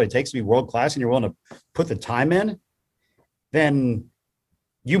think you got what it takes to be world class and you're willing to put the time in, then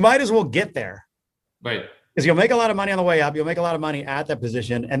you might as well get there. Right. Because you'll make a lot of money on the way up. You'll make a lot of money at that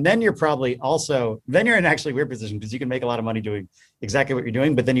position. And then you're probably then you're in actually weird position because you can make a lot of money doing exactly what you're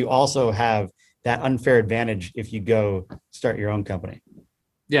doing. But then you also have that unfair advantage if you go start your own company.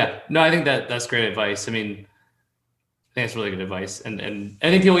 Yeah. No, I think that's great advice. I mean, I think it's really good advice. And I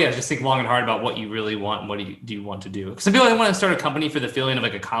think people, just think long and hard about what you really want and what do you want to do. Because some people want to start a company for the feeling of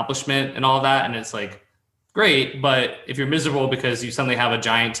like accomplishment and all that. And it's like, great. But if you're miserable because you suddenly have a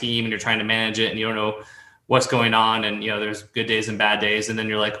giant team and you're trying to manage it and you don't know what's going on and, there's good days and bad days. And then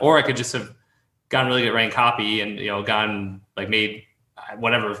you're like, or I could just have gotten really good writing copy and, gotten like made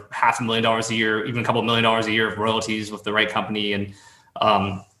whatever, $500,000 a year, even a couple $1 million a year of royalties with the right company. And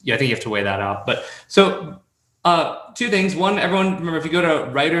I think you have to weigh that out. But so, two things. One, everyone remember, if you go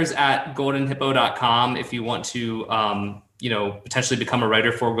to writers@goldenhippo.com, if you want to, potentially become a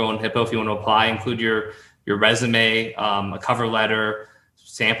writer for Golden Hippo, if you want to apply, include your resume, a cover letter,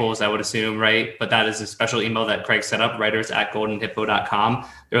 samples, I would assume, right? But that is a special email that Craig set up, writers@goldenhippo.com.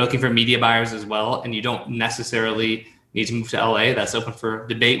 They're looking for media buyers as well. And you don't necessarily need to move to LA. That's open for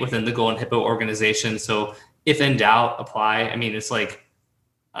debate within the Golden Hippo organization. So if in doubt, apply. I mean, it's like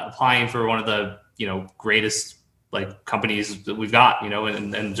applying for one of the greatest like companies that we've got,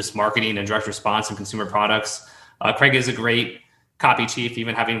 and just marketing and direct response and consumer products. Craig is a great copy chief,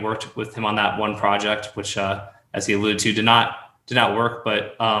 even having worked with him on that one project, which, as he alluded to, did not work,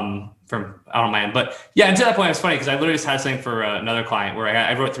 but from out on my end. But yeah, and to that point, it's funny because I literally just had something for another client where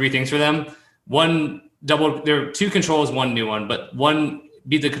I wrote 3 things for them. One there are 2 controls, one new one, but one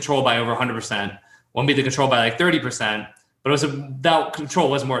beat the control by over 100%. One beat the control by like 30%. But that control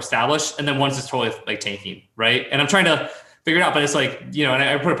was more established, and then one's just totally like tanking, right? And I'm trying to figure it out, but it's like, and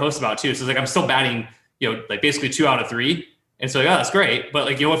I put a post about it too. So it's like I'm still batting, like basically 2 out of 3, and so like, oh, that's great. But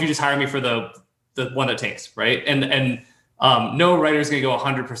like, if you just hire me for the one that tanks, right? And no writer's gonna go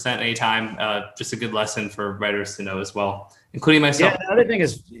 100% anytime. Just a good lesson for writers to know as well, including myself. Yeah, the other thing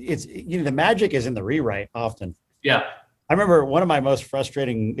is, it's the magic is in the rewrite often. Yeah, I remember one of my most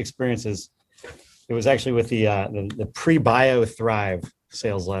frustrating experiences. It was actually with the pre-bio Thrive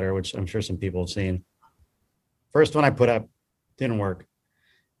sales letter, which I'm sure some people have seen. First one I put up didn't work.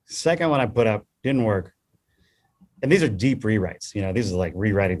 Second one I put up didn't work. And these are deep rewrites. These are like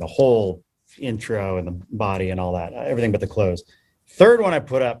rewriting the whole intro and the body and all that, everything but the close. Third one I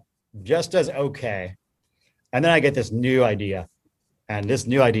put up just as okay. And then I get this new idea. And this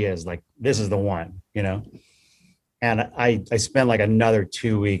new idea is like, this is the one, And I spent like another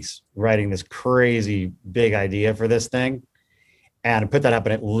 2 weeks writing this crazy big idea for this thing, and I put that up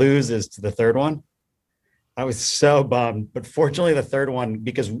and it loses to the third one. I was so bummed, but fortunately the third one,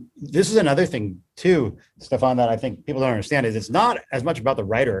 because this is another thing too, Stefan, that I think people don't understand, is it's not as much about the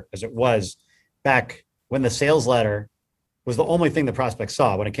writer as it was back when the sales letter was the only thing the prospect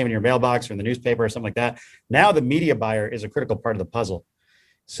saw when it came in your mailbox or in the newspaper or something like that. Now the media buyer is a critical part of the puzzle.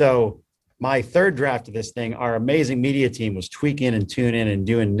 So my third draft of this thing, our amazing media team was tweaking and tuning and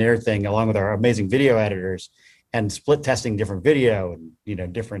doing their thing along with our amazing video editors and split testing different video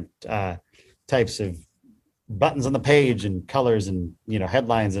and, different types of buttons on the page and colors and,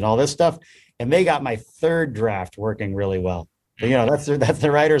 headlines and all this stuff. And they got my third draft working really well. But, that's the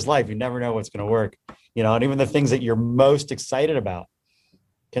writer's life. You never know what's going to work, and even the things that you're most excited about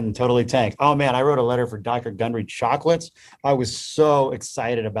can totally tank. Oh man, I wrote a letter for Dr. Gundry chocolates. I was so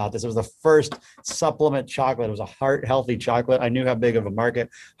excited about this. It was the first supplement chocolate. It was a heart healthy chocolate. I knew how big of a market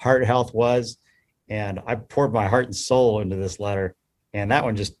heart health was. And I poured my heart and soul into this letter. And that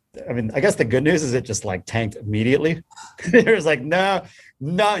one just, I mean, I guess the good news is it just like tanked immediately. It was like, no,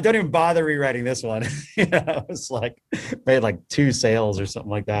 don't even bother rewriting this one. It was like made like 2 sales or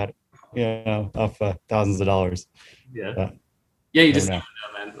something like that, off thousands of dollars. Yeah. Yeah, you just never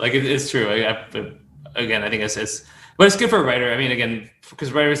know, man. Like it's true. Again, I think but it's good for a writer. I mean, again,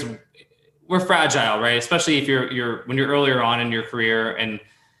 because writers, we're fragile, right? Especially if you're when you're earlier on in your career, and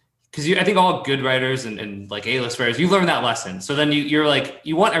because I think all good writers and like A-list writers, you learn that lesson. So then you're like,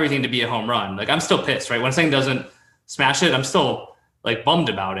 you want everything to be a home run. Like I'm still pissed, right? When something doesn't smash it, I'm still like bummed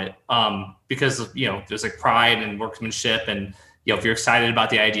about it. Because there's like pride and workmanship, and if you're excited about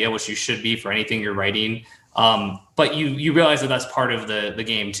the idea, which you should be for anything you're writing. But you realize that that's part of the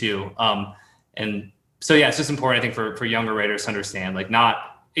game too. And so, yeah, it's just important, I think, for younger writers to understand, like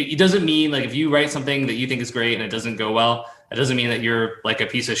it doesn't mean like if you write something that you think is great and it doesn't go well, it doesn't mean that you're like a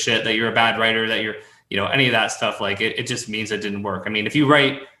piece of shit, that you're a bad writer, that you're, any of that stuff. Like it just means it didn't work. I mean, if you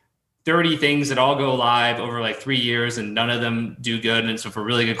write 30 things that all go live over like 3 years and none of them do good, and so for a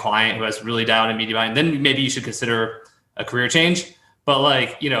really good client who has really dialed in media buying, then maybe you should consider a career change. But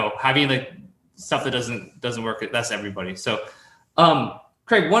like, having like stuff that doesn't work, that's everybody. So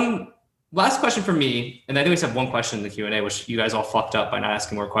Craig, one last question for me, and I think we just have one question in the Q&A, which you guys all fucked up by not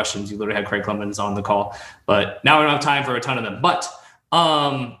asking more questions. You literally had Craig Clemens on the call, but now we don't have time for a ton of them. But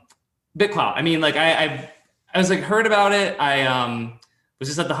BitClout, I mean, like I was like heard about it. I was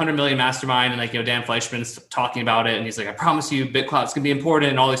just at the 100 Million Mastermind, and like, Dan Fleischman's talking about it, and he's like, I promise you BitClout's gonna be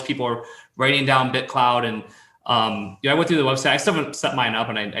important, and all these people are writing down BitClout. And I went through the website. I still haven't set mine up,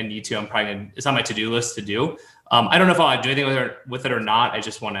 and I need to. It's on my to-do list to do. I don't know if I'll do anything with it or not. I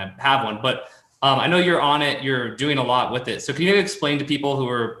just want to have one. But I know you're on it. You're doing a lot with it. So can you explain to people who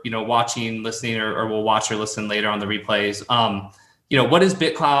are watching, listening, or will watch or listen later on the replays? What is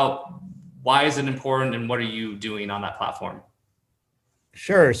BitClout? Why is it important? And what are you doing on that platform?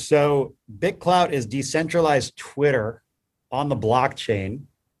 Sure. So BitClout is decentralized Twitter on the blockchain,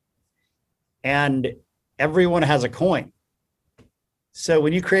 and everyone has a coin. So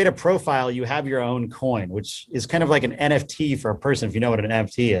when you create a profile, you have your own coin, which is kind of like an NFT for a person. If you know what an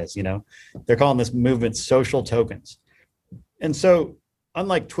NFT is, they're calling this movement social tokens. And so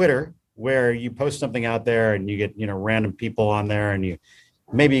unlike Twitter, where you post something out there and you get, random people on there, and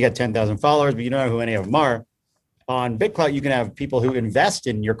maybe you got 10,000 followers, but you don't know who any of them are. On BitClout, you can have people who invest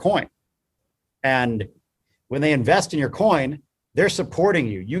in your coin. And when they invest in your coin, they're supporting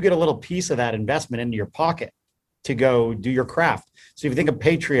you. You get a little piece of that investment into your pocket to go do your craft. So if you think of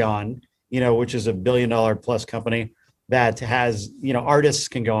Patreon, which is $1 billion plus company that has, artists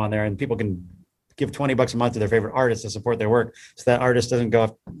can go on there and people can give $20 a month to their favorite artist to support their work. So that artist doesn't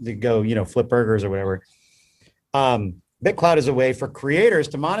go flip burgers or whatever. BitClout is a way for creators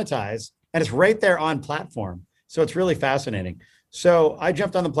to monetize, and it's right there on platform. So it's really fascinating. So I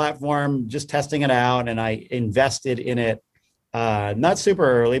jumped on the platform, just testing it out, and I invested in it, not super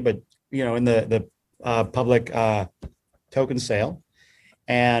early, but, in the public token sale,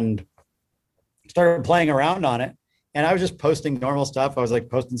 and started playing around on it. And I was just posting normal stuff. I was like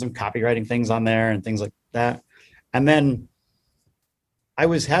posting some copywriting things on there and things like that. And then I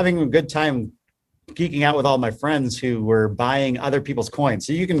was having a good time geeking out with all my friends who were buying other people's coins.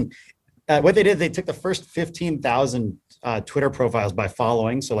 So you can, what they did, they took the first 15,000 Twitter profiles by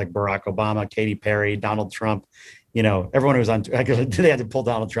following. So like Barack Obama, Katy Perry, Donald Trump, everyone who was on, they had to pull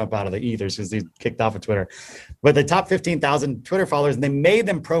Donald Trump out of the ethers because he kicked off of Twitter. But the top 15,000 Twitter followers, and they made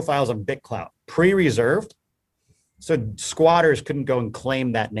them profiles on BitClout, pre-reserved. So squatters couldn't go and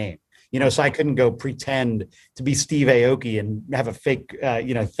claim that name. So I couldn't go pretend to be Steve Aoki and have a fake,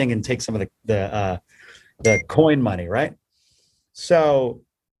 thing and take some of the coin money, right? So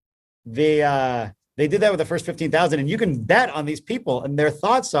they did that with the first 15,000, and you can bet on these people, and their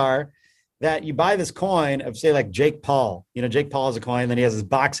thoughts are that you buy this coin of, say, like Jake Paul. Jake Paul has a coin, then he has his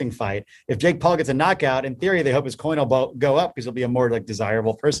boxing fight. If Jake Paul gets a knockout, in theory, they hope his coin will go up because he'll be a more like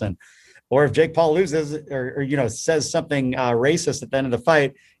desirable person. Or if Jake Paul loses or says something racist at the end of the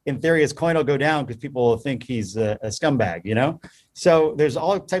fight, in theory, his coin will go down because people will think he's a scumbag, So there's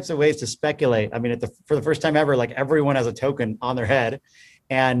all types of ways to speculate. I mean, for the first time ever, like everyone has a token on their head,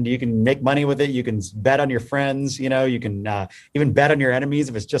 and you can make money with it. You can bet on your friends, you can even bet on your enemies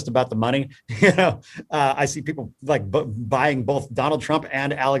if it's just about the money. I see people like buying both Donald Trump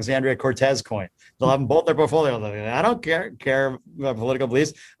and Alexandria Cortez coin. They'll have them both their portfolio. I don't care about political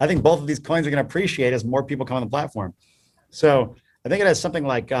beliefs. I think both of these coins are going to appreciate as more people come on the platform. So I think it has something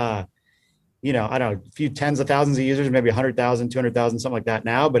like, I don't know, a few tens of thousands of users, maybe 100,000, 200,000, something like that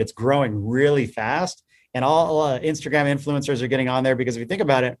now, but it's growing really fast. And all Instagram influencers are getting on there because if you think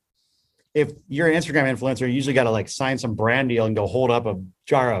about it, if you're an Instagram influencer, you usually got to like sign some brand deal and go hold up a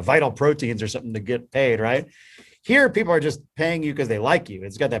jar of Vital Proteins or something to get paid, right? Here, people are just paying you because they like you.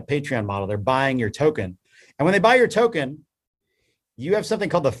 It's got that Patreon model. They're buying your token. And when they buy your token, you have something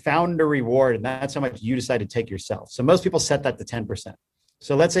called the founder reward, and that's how much you decide to take yourself. So most people set that to 10%.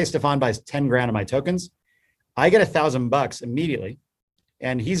 So let's say Stefan buys 10 grand of my tokens. I get $1,000 immediately,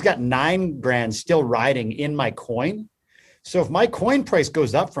 and he's got 9 grand still riding in my coin. So if my coin price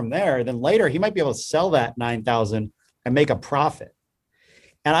goes up from there, then later he might be able to sell that 9,000 and make a profit.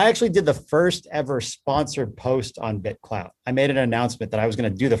 And I actually did the first ever sponsored post on BitClout. I made an announcement that I was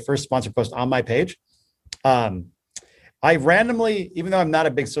going to do the first sponsored post on my page. I randomly, even though I'm not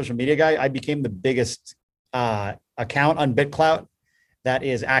a big social media guy, I became the biggest account on BitClout that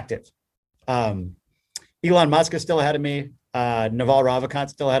is active. Elon Musk is still ahead of me. Naval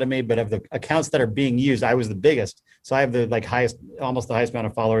Ravikant's still ahead of me, but of the accounts that are being used, I was the biggest. So I have the highest, almost the highest amount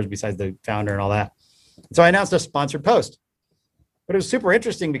of followers besides the founder and all that. So I announced a sponsored post, but it was super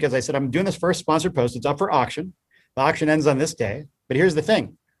interesting because I said, I'm doing this first sponsored post. It's up for auction. The auction ends on this day, but here's the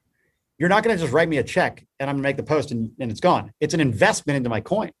thing. You're not going to just write me a check and I'm going to make the post and it's gone. It's an investment into my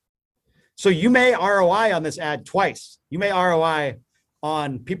coin. So you may ROI on this ad twice. You may ROI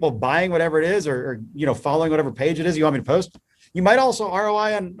on people buying whatever it is or following whatever page it is you want me to post. You might also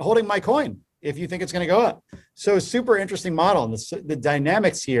ROI on holding my coin if you think it's going to go up. So super interesting model. And the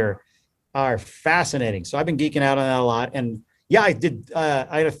dynamics here are fascinating. So I've been geeking out on that a lot. And yeah, I did.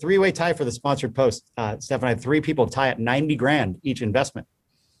 I had a 3-way tie for the sponsored post. Steph and I had 3 people tie at 90 grand each investment.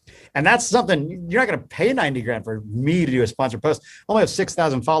 And that's something you're not going to pay 90 grand for me to do a sponsored post. I only have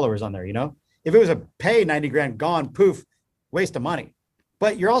 6,000 followers on there. If it was a pay 90 grand gone, poof, waste of money.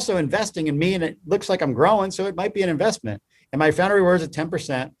 But you're also investing in me and it looks like I'm growing. So it might be an investment. And my founder rewards at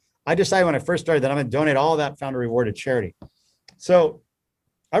 10%. I decided when I first started that I'm going to donate all that founder reward to charity. So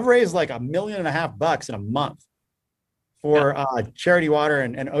I've raised like $1.5 million in a month for charity water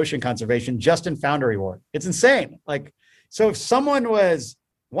and ocean conservation just in founder reward. It's insane. So if someone was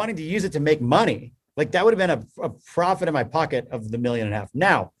wanting to use it to make money, that would have been a profit in my pocket of the $1.5 million.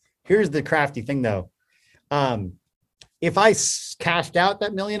 Now, here's the crafty thing though. If I cashed out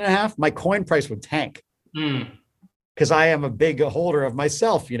that $1.5 million, my coin price would tank. Because I am a big holder of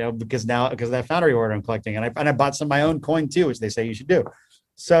myself, because of that founder reward I'm collecting. And I bought some of my own coin too, which they say you should do.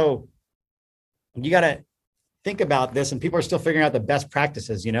 So you got to think about this, and people are still figuring out the best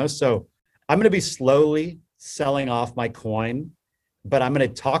practices, So I'm going to be slowly selling off my coin, but I'm going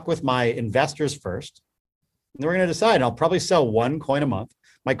to talk with my investors first. And we're going to decide. I'll probably sell 1 coin a month.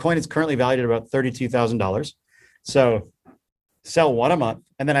 My coin is currently valued at about $32,000. So sell 1 a month,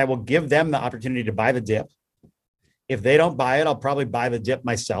 and then I will give them the opportunity to buy the dip. If they don't buy it, I'll probably buy the dip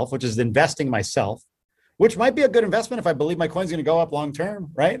myself, which is investing myself, which might be a good investment if I believe my coin's going to go up long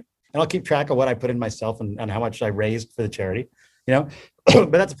term, right? And I'll keep track of what I put in myself and how much I raised for the charity, But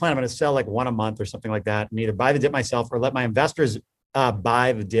that's the plan. I'm going to sell 1 a month or something like that, and either buy the dip myself or let my investors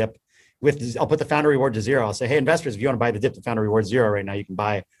buy the dip. I'll put the founder reward to 0. I'll say, hey, investors, if you want to buy the dip, the founder reward 0 right now, you can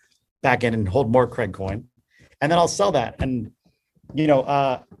buy back in and hold more Craig coin, and then I'll sell that. And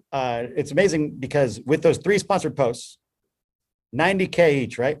it's amazing because with those 3 sponsored posts, $90K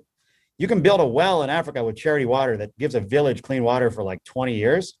each, right? You can build a well in Africa with charity water that gives a village clean water for 20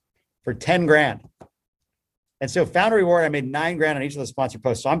 years for 10 grand. And so founder reward, I made 9 grand on each of the sponsored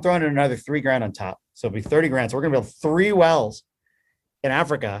posts. So I'm throwing in another 3 grand on top. So it'll be 30 grand. So we're going to build 3 wells in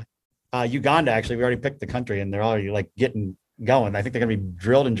Africa. Uganda, actually, we already picked the country and they're already getting going. I think they're going to be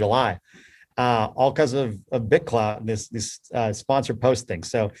drilled in July. All because of BitClout, this sponsored post thing.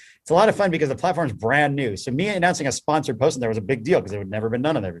 So it's a lot of fun because the platform's brand new. So me announcing a sponsored post in there was a big deal because there had never been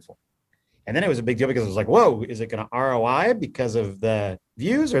none of there before. And then it was a big deal because it was like, whoa, is it going to ROI because of the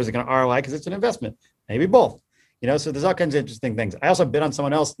views, or is it going to ROI because it's an investment? Maybe both. So there's all kinds of interesting things. I also bid on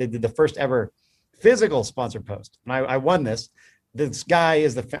someone else. They did the first ever physical sponsored post, and I won this. This guy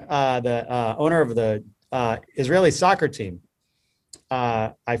is the owner of the Israeli soccer team.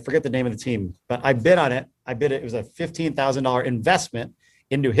 I forget the name of the team, but I bid on it. It was a $15,000 investment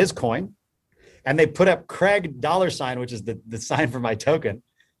into his coin. And they put up Craig $, which is the sign for my token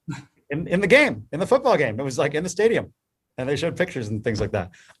in the game, in the football game. It was in the stadium, and they showed pictures and things like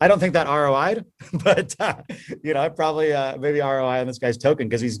that. I don't think that ROI'd, but I probably maybe ROI on this guy's token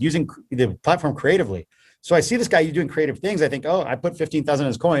because he's using the platform creatively. So I see this guy doing creative things. I think, oh, I put 15,000 in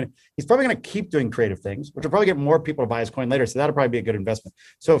his coin. He's probably going to keep doing creative things, which will probably get more people to buy his coin later. So that'll probably be a good investment.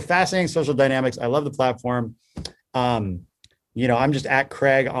 So fascinating social dynamics. I love the platform. I'm just at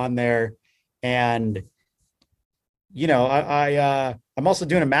Craig on there. And, I'm also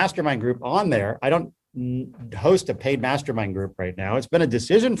doing a mastermind group on there. I don't host a paid mastermind group right now. It's been a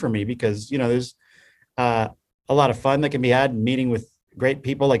decision for me because, there's a lot of fun that can be had meeting with great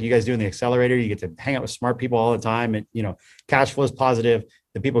people like you guys do in the accelerator. You get to hang out with smart people all the time. And, cash flow is positive.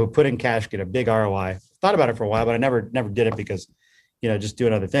 The people who put in cash get a big ROI. Thought about it for a while, but I never did it because, just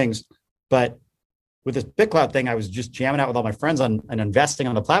doing other things. But with this BitCloud thing, I was just jamming out with all my friends and investing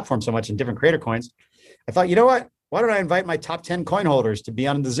on the platform so much in different creator coins. I thought, you know what? Why don't I invite my top 10 coin holders to be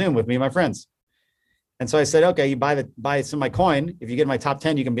on the Zoom with me and my friends? And so I said, okay, you buy some of my coin. If you get my top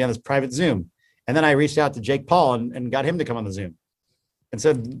 10, you can be on this private Zoom. And then I reached out to Jake Paul and got him to come on the Zoom. And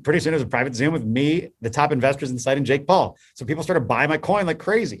so pretty soon it was a private Zoom with me, the top investors inside, and Jake Paul. So people started buying my coin like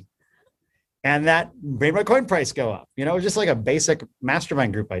crazy. And that made my coin price go up. It was just like a basic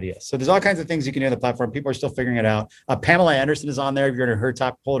mastermind group idea. So there's all kinds of things you can do on the platform. People are still figuring it out. Pamela Anderson is on there. If you're in her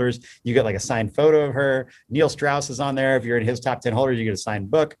top holders, you get like a signed photo of her. Neil Strauss is on there. If you're in his top 10 holders, you get a signed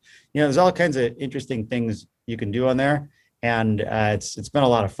book. There's all kinds of interesting things you can do on there. And it's been a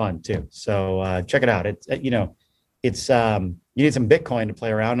lot of fun too. So check it out. It's you need some Bitcoin to play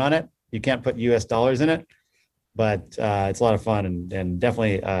around on it. You can't put US dollars in it, but it's a lot of fun and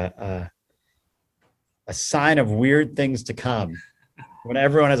definitely a sign of weird things to come when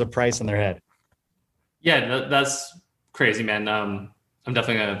everyone has a price in their head. Yeah, that's crazy, man. I'm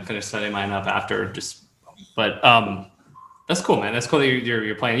definitely gonna finish setting mine up after. But that's cool, man. That's cool that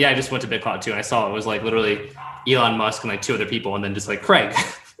you're playing. Yeah, I just went to BitCloud too, and I saw it was like literally Elon Musk and like two other people, and then just like Craig.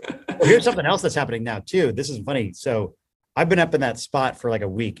 Well, here's something else that's happening now too. This is funny. So I've been up in that spot for like a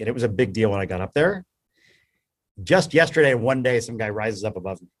week, and it was a big deal when I got up there. Just yesterday, one day, some guy rises up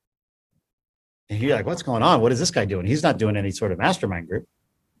above me. And you're like, what's going on? What is this guy doing? He's not doing any sort of mastermind group.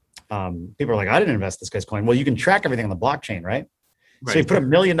 People are like, I didn't invest this guy's coin. Well, you can track everything on the blockchain, right? So he put $1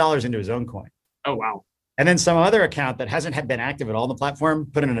 million into his own coin. Oh, wow. And then some other account that hasn't been active at all on the platform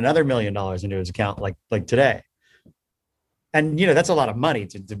put in another $1 million into his account like today. And, that's a lot of money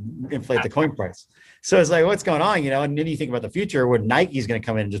to inflate the coin price. So it's like, what's going on? And then you think about the future where Nike's going to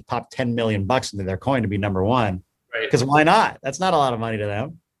come in and just pop 10 million bucks into their coin to be number one. Right. Because why not? That's not a lot of money to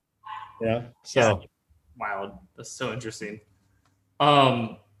them. So wild. That's so interesting.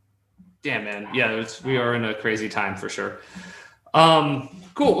 Damn, man. Yeah, we are in a crazy time for sure.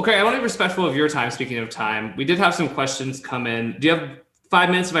 Cool. Okay, I want to be respectful of your time. Speaking of time, we did have some questions come in. Do you have 5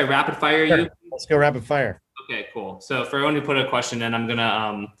 minutes if I rapid fire you? Let's go rapid fire. Okay, cool. So for everyone who put a question in, I'm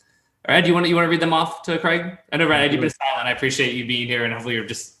gonna Ed, you want to read them off to Craig? I know, Ed, you've been silent. I appreciate you being here, and hopefully you're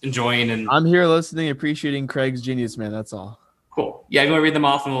just enjoying. And I'm here listening, appreciating Craig's genius, man. That's all. Cool. Yeah, you want to read them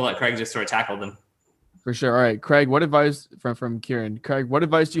off, and we'll let Craig just sort of tackle them. For sure. All right, Craig. What advice from Kieran? Craig, what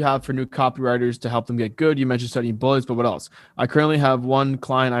advice do you have for new copywriters to help them get good? You mentioned studying bullets, but what else? I currently have one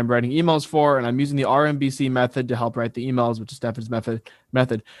client I'm writing emails for, and I'm using the RMBC method to help write the emails, which is Stefan's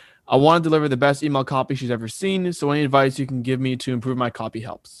method. I want to deliver the best email copy she's ever seen. So any advice you can give me to improve my copy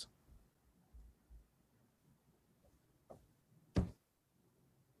helps.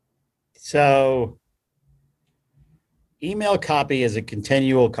 So email copy is a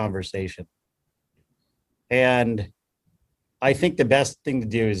continual conversation. And I think the best thing to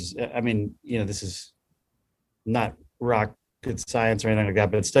do is, this is not rocket science or anything like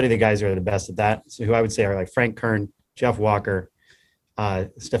that, but study the guys who are the best at that. So who I would say are like Frank Kern, Jeff Walker,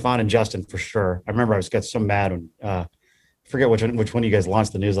 Stefan and Justin for sure. I remember I got so mad when I forget which one of you guys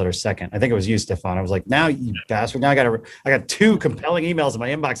launched the newsletter second. I think it was you, Stefan. I was like, now you bastard, now I got 2 compelling emails in my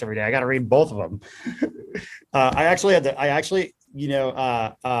inbox every day. I got to read both of them.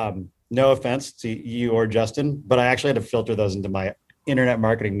 No offense to you or Justin, but I actually had to filter those into my internet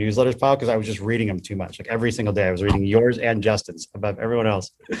marketing newsletters pile because I was just reading them too much. Like every single day I was reading yours and Justin's above everyone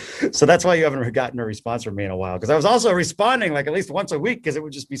else. So that's why you haven't gotten a response from me in a while. Because I was also responding like at least once a week because it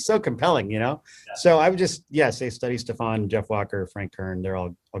would just be so compelling, Yeah. So I would just, say study Stefan, Jeff Walker, Frank Kern. They're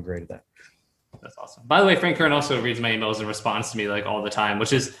all great at that. That's awesome. By the way, Frank Kern also reads my emails and responds to me like all the time,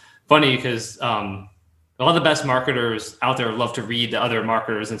 which is funny because a lot of the best marketers out there love to read the other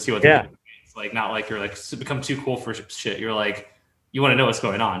marketers and see what they're doing. It's like not like you're like become too cool for shit. You're like, you want to know what's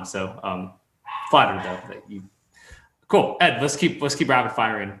going on. So flattered though that you. Cool. Ed, let's keep rapid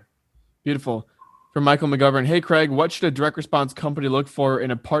firing. Beautiful. From Michael McGovern. Hey Craig, what should a direct response company look for in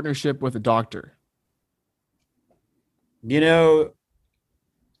a partnership with a doctor?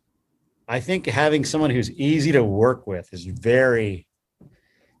 I think having someone who's easy to work with is very,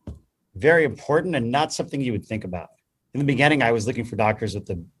 very important and not something you would think about. In the beginning, I was looking for doctors with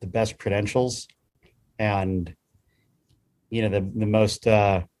the best credentials and, the most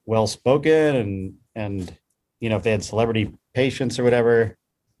well-spoken and, if they had celebrity patients or whatever.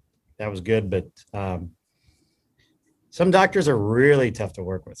 That was good. But some doctors are really tough to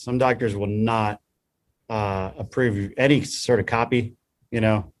work with. Some doctors will not approve any sort of copy, you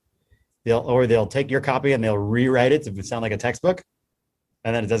know, they'll take your copy and they'll rewrite it to sound like a textbook,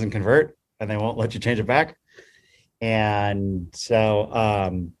 and then it doesn't convert and they won't let you change it back. And so,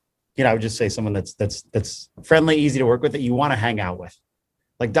 you know, I would just say someone that's friendly, easy to work with, that you want to hang out with.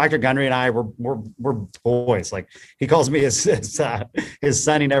 Like Dr. Gundry and I, we're boys. Like he calls me his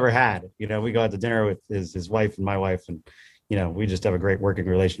son he never had. You know, we go out to dinner with his wife and my wife, and you know, we just have a great working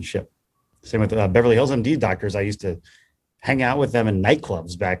relationship. Same with Beverly Hills MD doctors. I used to hang out with them in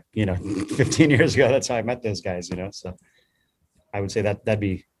nightclubs back, you know, 15 years ago. That's how I met those guys. You know, so I would say that'd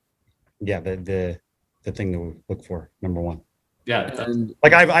be, yeah, the thing to look for, number one. Yeah, And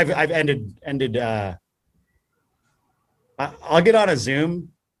like I've ended. I'll get on a Zoom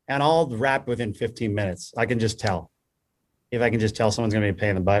and I'll wrap within 15 minutes. I can just tell. If I can just tell someone's going to be a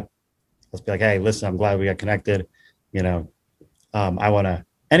pain in the butt, let's be like, hey, listen, I'm glad we got connected. You know, I want to,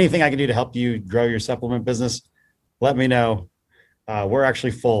 anything I can do to help you grow your supplement business, let me know. We're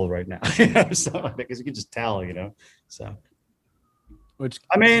actually full right now, you know, so because you can just tell, you know, so. which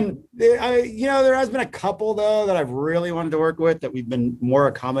I mean, you know, there has been a couple though that I've really wanted to work with that we've been more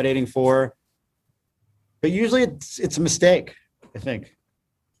accommodating for. But usually it's a mistake, I think.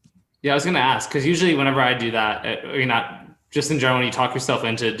 Yeah, I was going to ask, because usually whenever I do that, you're not just in general, when you talk yourself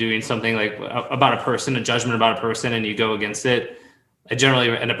into doing something like about a person, a judgment about a person, and you go against it, I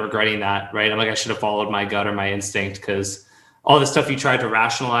generally end up regretting that, right? I'm like, I should have followed my gut or my instinct, because all the stuff you tried to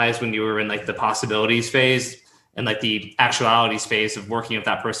rationalize when you were in like the possibilities phase and like the actualities phase of working with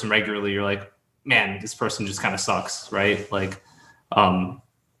that person regularly, you're like, man, this person just kind of sucks, right? Like,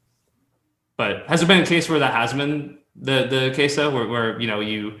 but has there been a case where that has been the case though, where you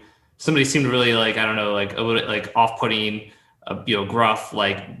know, somebody seemed really like, I don't know, like a little like off-putting, you know, gruff,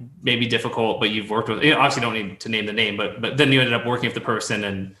 like maybe difficult, but you've worked with, you know, obviously don't need to name the name, but then you ended up working with the person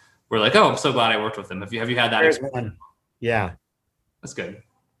and we're like, oh, I'm so glad I worked with them. Have you had that? There's one. Yeah, That's good.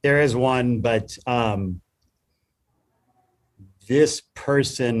 there is one, but this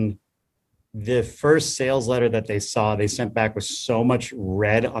person, the first sales letter that they saw, they sent back with so much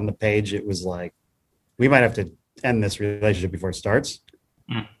red on the page. It was like, we might have to end this relationship before it starts.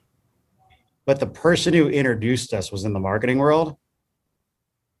 Mm. But the person who introduced us was in the marketing world.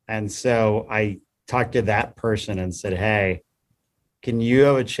 And so I talked to that person and said, hey, can you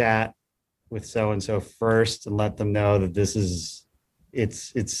have a chat with so-and-so first and let them know that this is,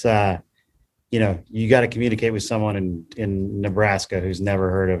 it's you know, you got to communicate with someone in Nebraska who's never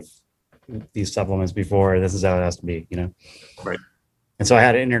heard of these supplements before. This is how it has to be, you know? Right. And so I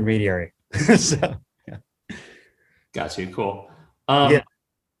had an intermediary. So, yeah. Got you. Cool. Yeah.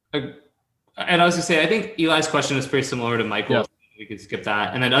 And I was gonna say, I think Eli's question is pretty similar to Michael. Yeah. We could skip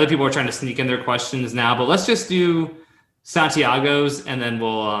that. And then other people are trying to sneak in their questions now, but let's just do Santiago's and then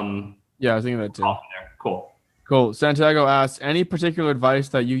we'll, yeah, I was thinking that too. off there. Cool. Cool. Santiago asks, any particular advice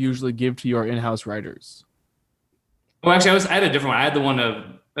that you usually give to your in-house writers? Well, actually, I had a different one. I had the one of,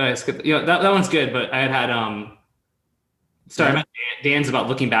 you know, that one's good, but I had sorry, I meant Dan's about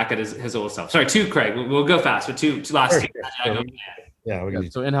looking back at his old stuff. Sorry, two, Craig. We'll go fast with two last Sure, two. sure. Yeah. Yeah,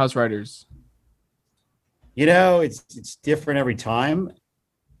 so in-house writers. You know, it's different every time.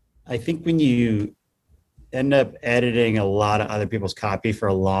 I think when you end up editing a lot of other people's copy for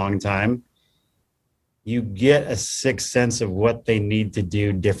a long time, you get a sixth sense of what they need to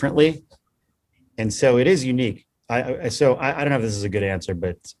do differently. And so it is unique. I don't know if this is a good answer,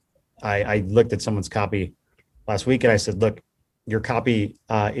 but I looked at someone's copy last week and I said, look, your copy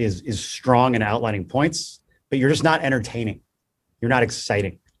is strong in outlining points, but you're just not entertaining. You're not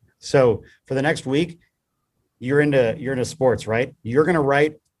exciting. So for the next week, you're into sports, right? You're going to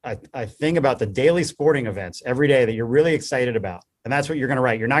write a thing about the daily sporting events every day that you're really excited about. And that's what you're going to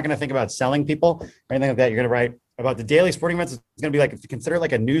write. You're not going to think about selling people or anything like that. You're going to write about the daily sporting events. It's going to be like, if you consider it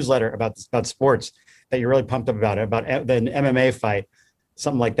like a newsletter about sports that you're really pumped up about the MMA fight,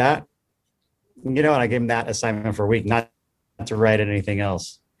 something like that. You know, and I gave him that assignment for a week, not to write anything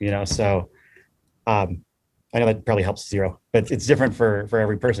else, you know? So I know that probably helps zero, but it's different for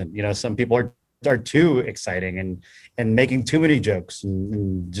every person. You know, some people are too exciting and making too many jokes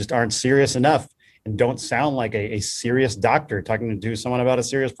and just aren't serious enough and don't sound like a serious doctor talking to someone about a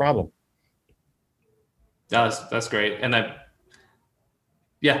serious problem. That's great. And I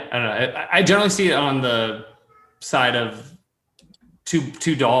don't know. I generally see it on the side of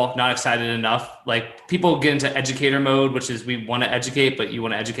too dull, not excited enough. Like people get into educator mode, which is we want to educate, but you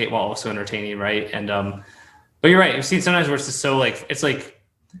want to educate while also entertaining, right? And but you're right. I've seen sometimes where it's just so like, it's like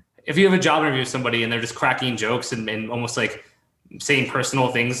if you have a job interview with somebody and they're just cracking jokes and almost like saying personal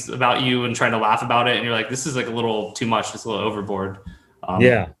things about you and trying to laugh about it, and you're like, this is like a little too much, it's a little overboard.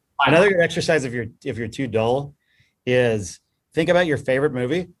 Yeah. Another good exercise if you're too dull is think about your favorite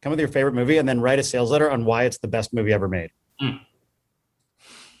movie, come with your favorite movie, and then write a sales letter on why it's the best movie ever made.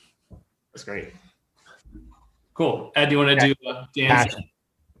 That's great. Cool. Ed, do you want to do Dan's?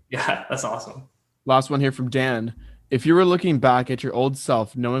 Yeah, that's awesome. Last one here from Dan. If you were looking back at your old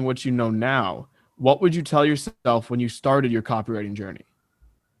self, knowing what you know now, what would you tell yourself when you started your copywriting journey?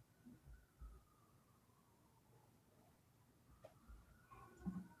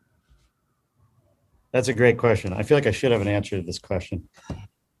 That's a great question. I feel like I should have an answer to this question.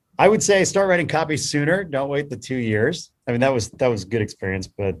 I would say start writing copy sooner. Don't wait the 2 years. I mean, that was a good experience,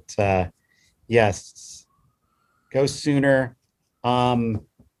 but yes, go sooner.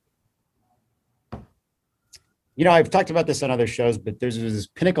 I've talked about this on other shows, but there's this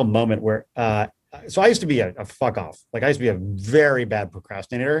pinnacle moment where, so I used to be a fuck off. Like I used to be a very bad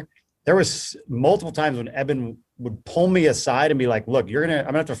procrastinator. There was multiple times when Eben would pull me aside and be like, look, I'm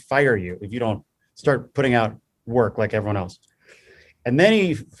gonna have to fire you if you don't start putting out work like everyone else. And then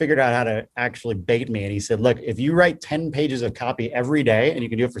he figured out how to actually bait me. And he said, look, if you write 10 pages of copy every day and you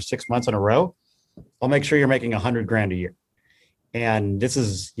can do it for 6 months in a row, I'll make sure you're making $100,000 a year. And this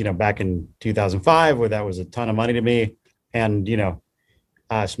is, back in 2005, where that was a ton of money to me. And,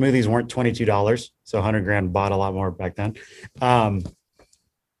 smoothies weren't $22. So $100,000 bought a lot more back then. And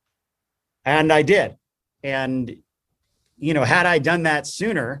I did. And, had I done that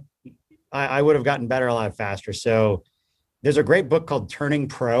sooner, I would have gotten better a lot faster. So there's a great book called Turning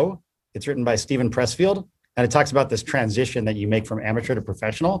Pro. It's written by Stephen Pressfield. And it talks about this transition that you make from amateur to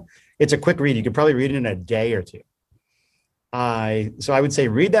professional. It's a quick read. You could probably read it in a day or two. So I would say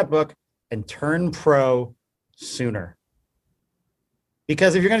read that book and turn pro sooner.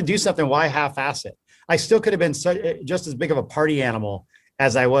 Because if you're going to do something, why half-ass it? I still could have been just as big of a party animal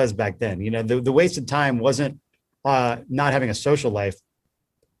as I was back then. The wasted time wasn't not having a social life.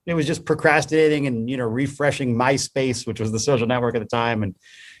 It was just procrastinating and, refreshing MySpace, which was the social network at the time, and,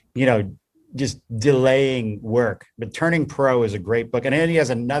 just delaying work. But Turning Pro is a great book. And then he has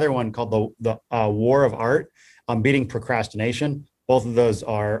another one called the War of Art on Beating Procrastination. Both of those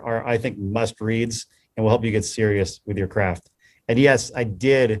are I think, must reads and will help you get serious with your craft. And yes, I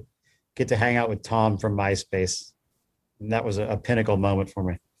did get to hang out with Tom from MySpace. And that was a pinnacle moment for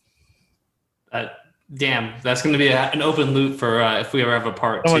me. Damn, that's going to be an open loop for if we ever have a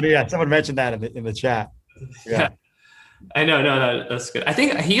part two. Someone mentioned that in the chat. Yeah. I know. No, that's good. I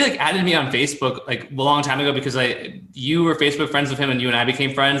think he added me on Facebook a long time ago because you were Facebook friends with him and you and I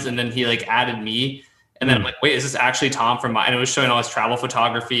became friends, and then he added me, and then I'm like, wait, is this actually Tom from and it was showing all his travel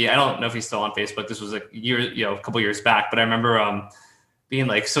photography. I don't know if he's still on Facebook. This was a couple years back, but I remember being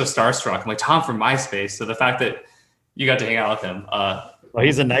so starstruck. I'm like, Tom from MySpace. So the fact that you got to hang out with him. Well,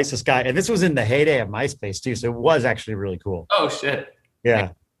 he's the nicest guy. And this was in the heyday of MySpace too. So it was actually really cool. Oh shit.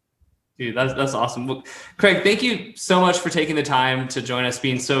 Yeah. Dude, that's awesome. Well, Craig, thank you so much for taking the time to join us,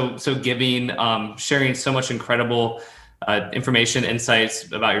 being so giving, sharing so much incredible information,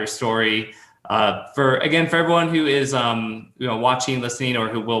 insights about your story. For everyone who is watching, listening, or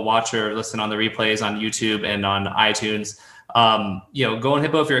who will watch or listen on the replays on YouTube and on iTunes, Go and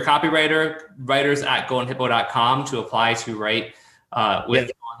Hippo if you're a copywriter, writers at goandhippo.com to apply to write with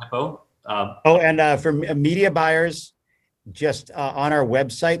Go and Hippo. And for media buyers, just on our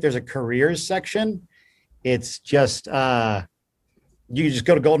website, there's a careers section. It's just, you just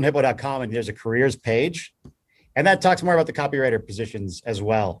go to goldandhippo.com and there's a careers page. And that talks more about the copywriter positions as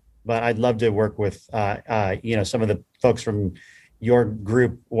well. But I'd love to work with, some of the folks from your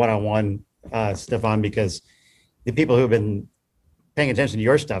group one-on-one, Stefan, because the people who have been paying attention to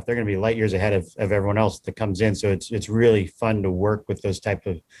your stuff, they're going to be light years ahead of everyone else that comes in. So it's really fun to work with those type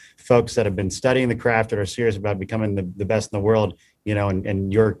of folks that have been studying the craft and are serious about becoming the best in the world,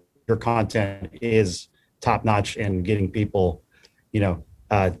 and your content is top notch and getting people,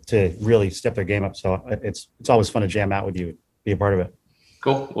 to really step their game up. So it's always fun to jam out with you, be a part of it.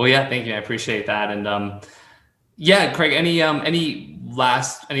 Cool. Well, yeah, thank you. I appreciate that. And Craig, any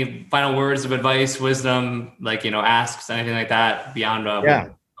final words of advice, wisdom, asks, anything like that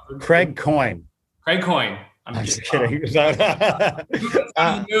beyond? Craig Coin. I'm just kidding.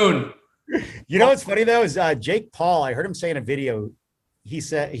 Moon. What's funny though is Jake Paul. I heard him say in a video. He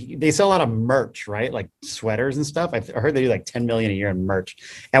said they sell a lot of merch, right? Like sweaters and stuff. I heard they do like 10 million a year in merch.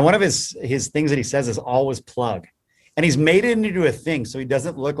 And one of his things that he says is always plug. And he's made it into a thing so he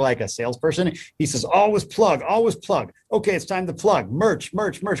doesn't look like a salesperson. He says, always plug, always plug. Okay, it's time to plug. Merch,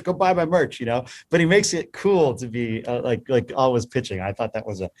 go buy my merch, But he makes it cool to be like always pitching. I thought that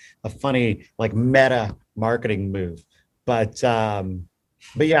was a funny like meta marketing move. But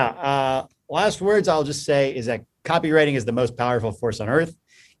yeah, last words I'll just say is that copywriting is the most powerful force on earth.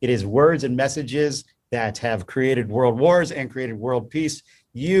 It is words and messages that have created world wars and created world peace.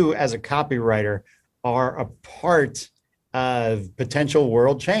 You as a copywriter are a part of potential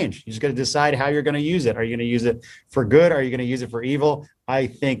world change. You just got to decide how you're going to use it. Are you going to use it for good? Are you going to use it for evil? I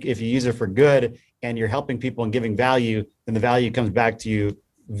think if you use it for good and you're helping people and giving value, then the value comes back to you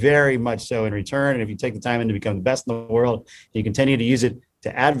very much so in return. And if you take the time to become the best in the world, you continue to use it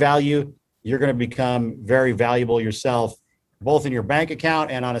to add value, you're going to become very valuable yourself, both in your bank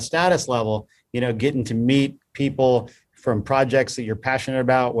account and on a status level, getting to meet people from projects that you're passionate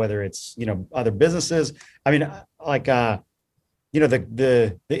about, whether it's, other businesses. I mean, like, the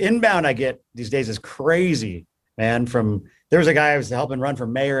inbound I get these days is crazy, man. There was a guy I was helping run for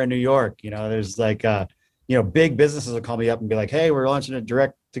mayor in New York. There's like, big businesses will call me up and be like, hey, we're launching a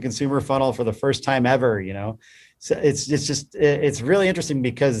direct to consumer funnel for the first time ever, So it's really interesting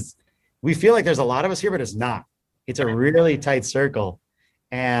because we feel like there's a lot of us here, but it's not. It's a really tight circle.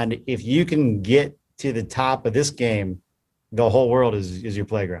 And if you can get to the top of this game, the whole world is your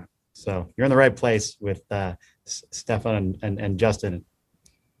playground. So you're in the right place with Stefan and Justin.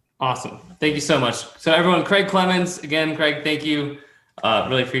 Awesome. Thank you so much. So everyone, Craig Clemens, again, Craig, thank you.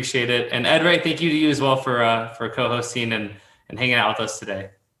 Really appreciate it. And Ed Ray, thank you to you as well for co-hosting and hanging out with us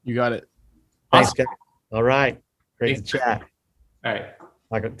today. You got it. Thanks, guys. All right. Great to chat. All right.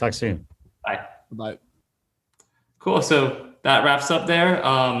 Talk soon. Bye. Bye. Cool. So that wraps up there.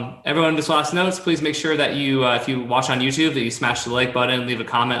 Everyone, just last notes, please make sure that you, if you watch on YouTube, that you smash the like button, leave a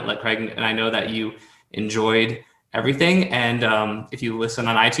comment, let Craig and I know that you enjoyed everything. And if you listen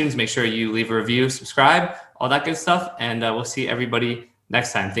on iTunes, make sure you leave a review, subscribe, all that good stuff. And we'll see everybody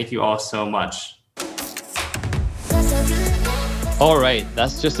next time. Thank you all so much. All right,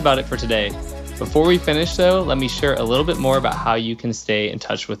 that's just about it for today. Before we finish though, let me share a little bit more about how you can stay in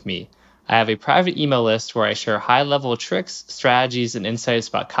touch with me. I have a private email list where I share high-level tricks, strategies, and insights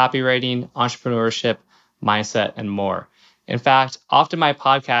about copywriting, entrepreneurship, mindset, and more. In fact, often my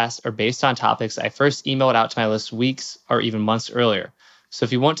podcasts are based on topics I first emailed out to my list weeks or even months earlier. So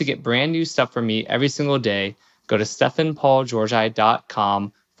if you want to get brand new stuff from me every single day, go to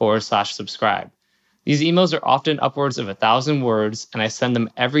stephanpaulgeorgi.com/subscribe. These emails are often upwards of 1,000 words, and I send them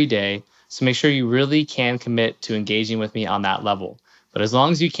every day, so make sure you really can commit to engaging with me on that level. But as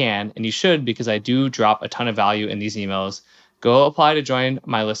long as you can, and you should because I do drop a ton of value in these emails, go apply to join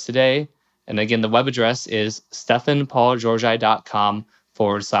my list today. And again, the web address is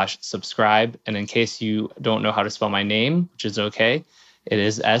stephanpaulgeorgi.com/subscribe. And in case you don't know how to spell my name, which is okay, it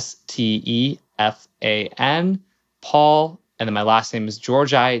is STEFAN, Paul, and then my last name is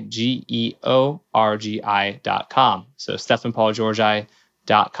Georgi, GEORGI.com. So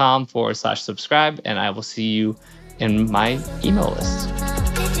stephanpaulgeorgi.com/subscribe, and I will see you in my email list.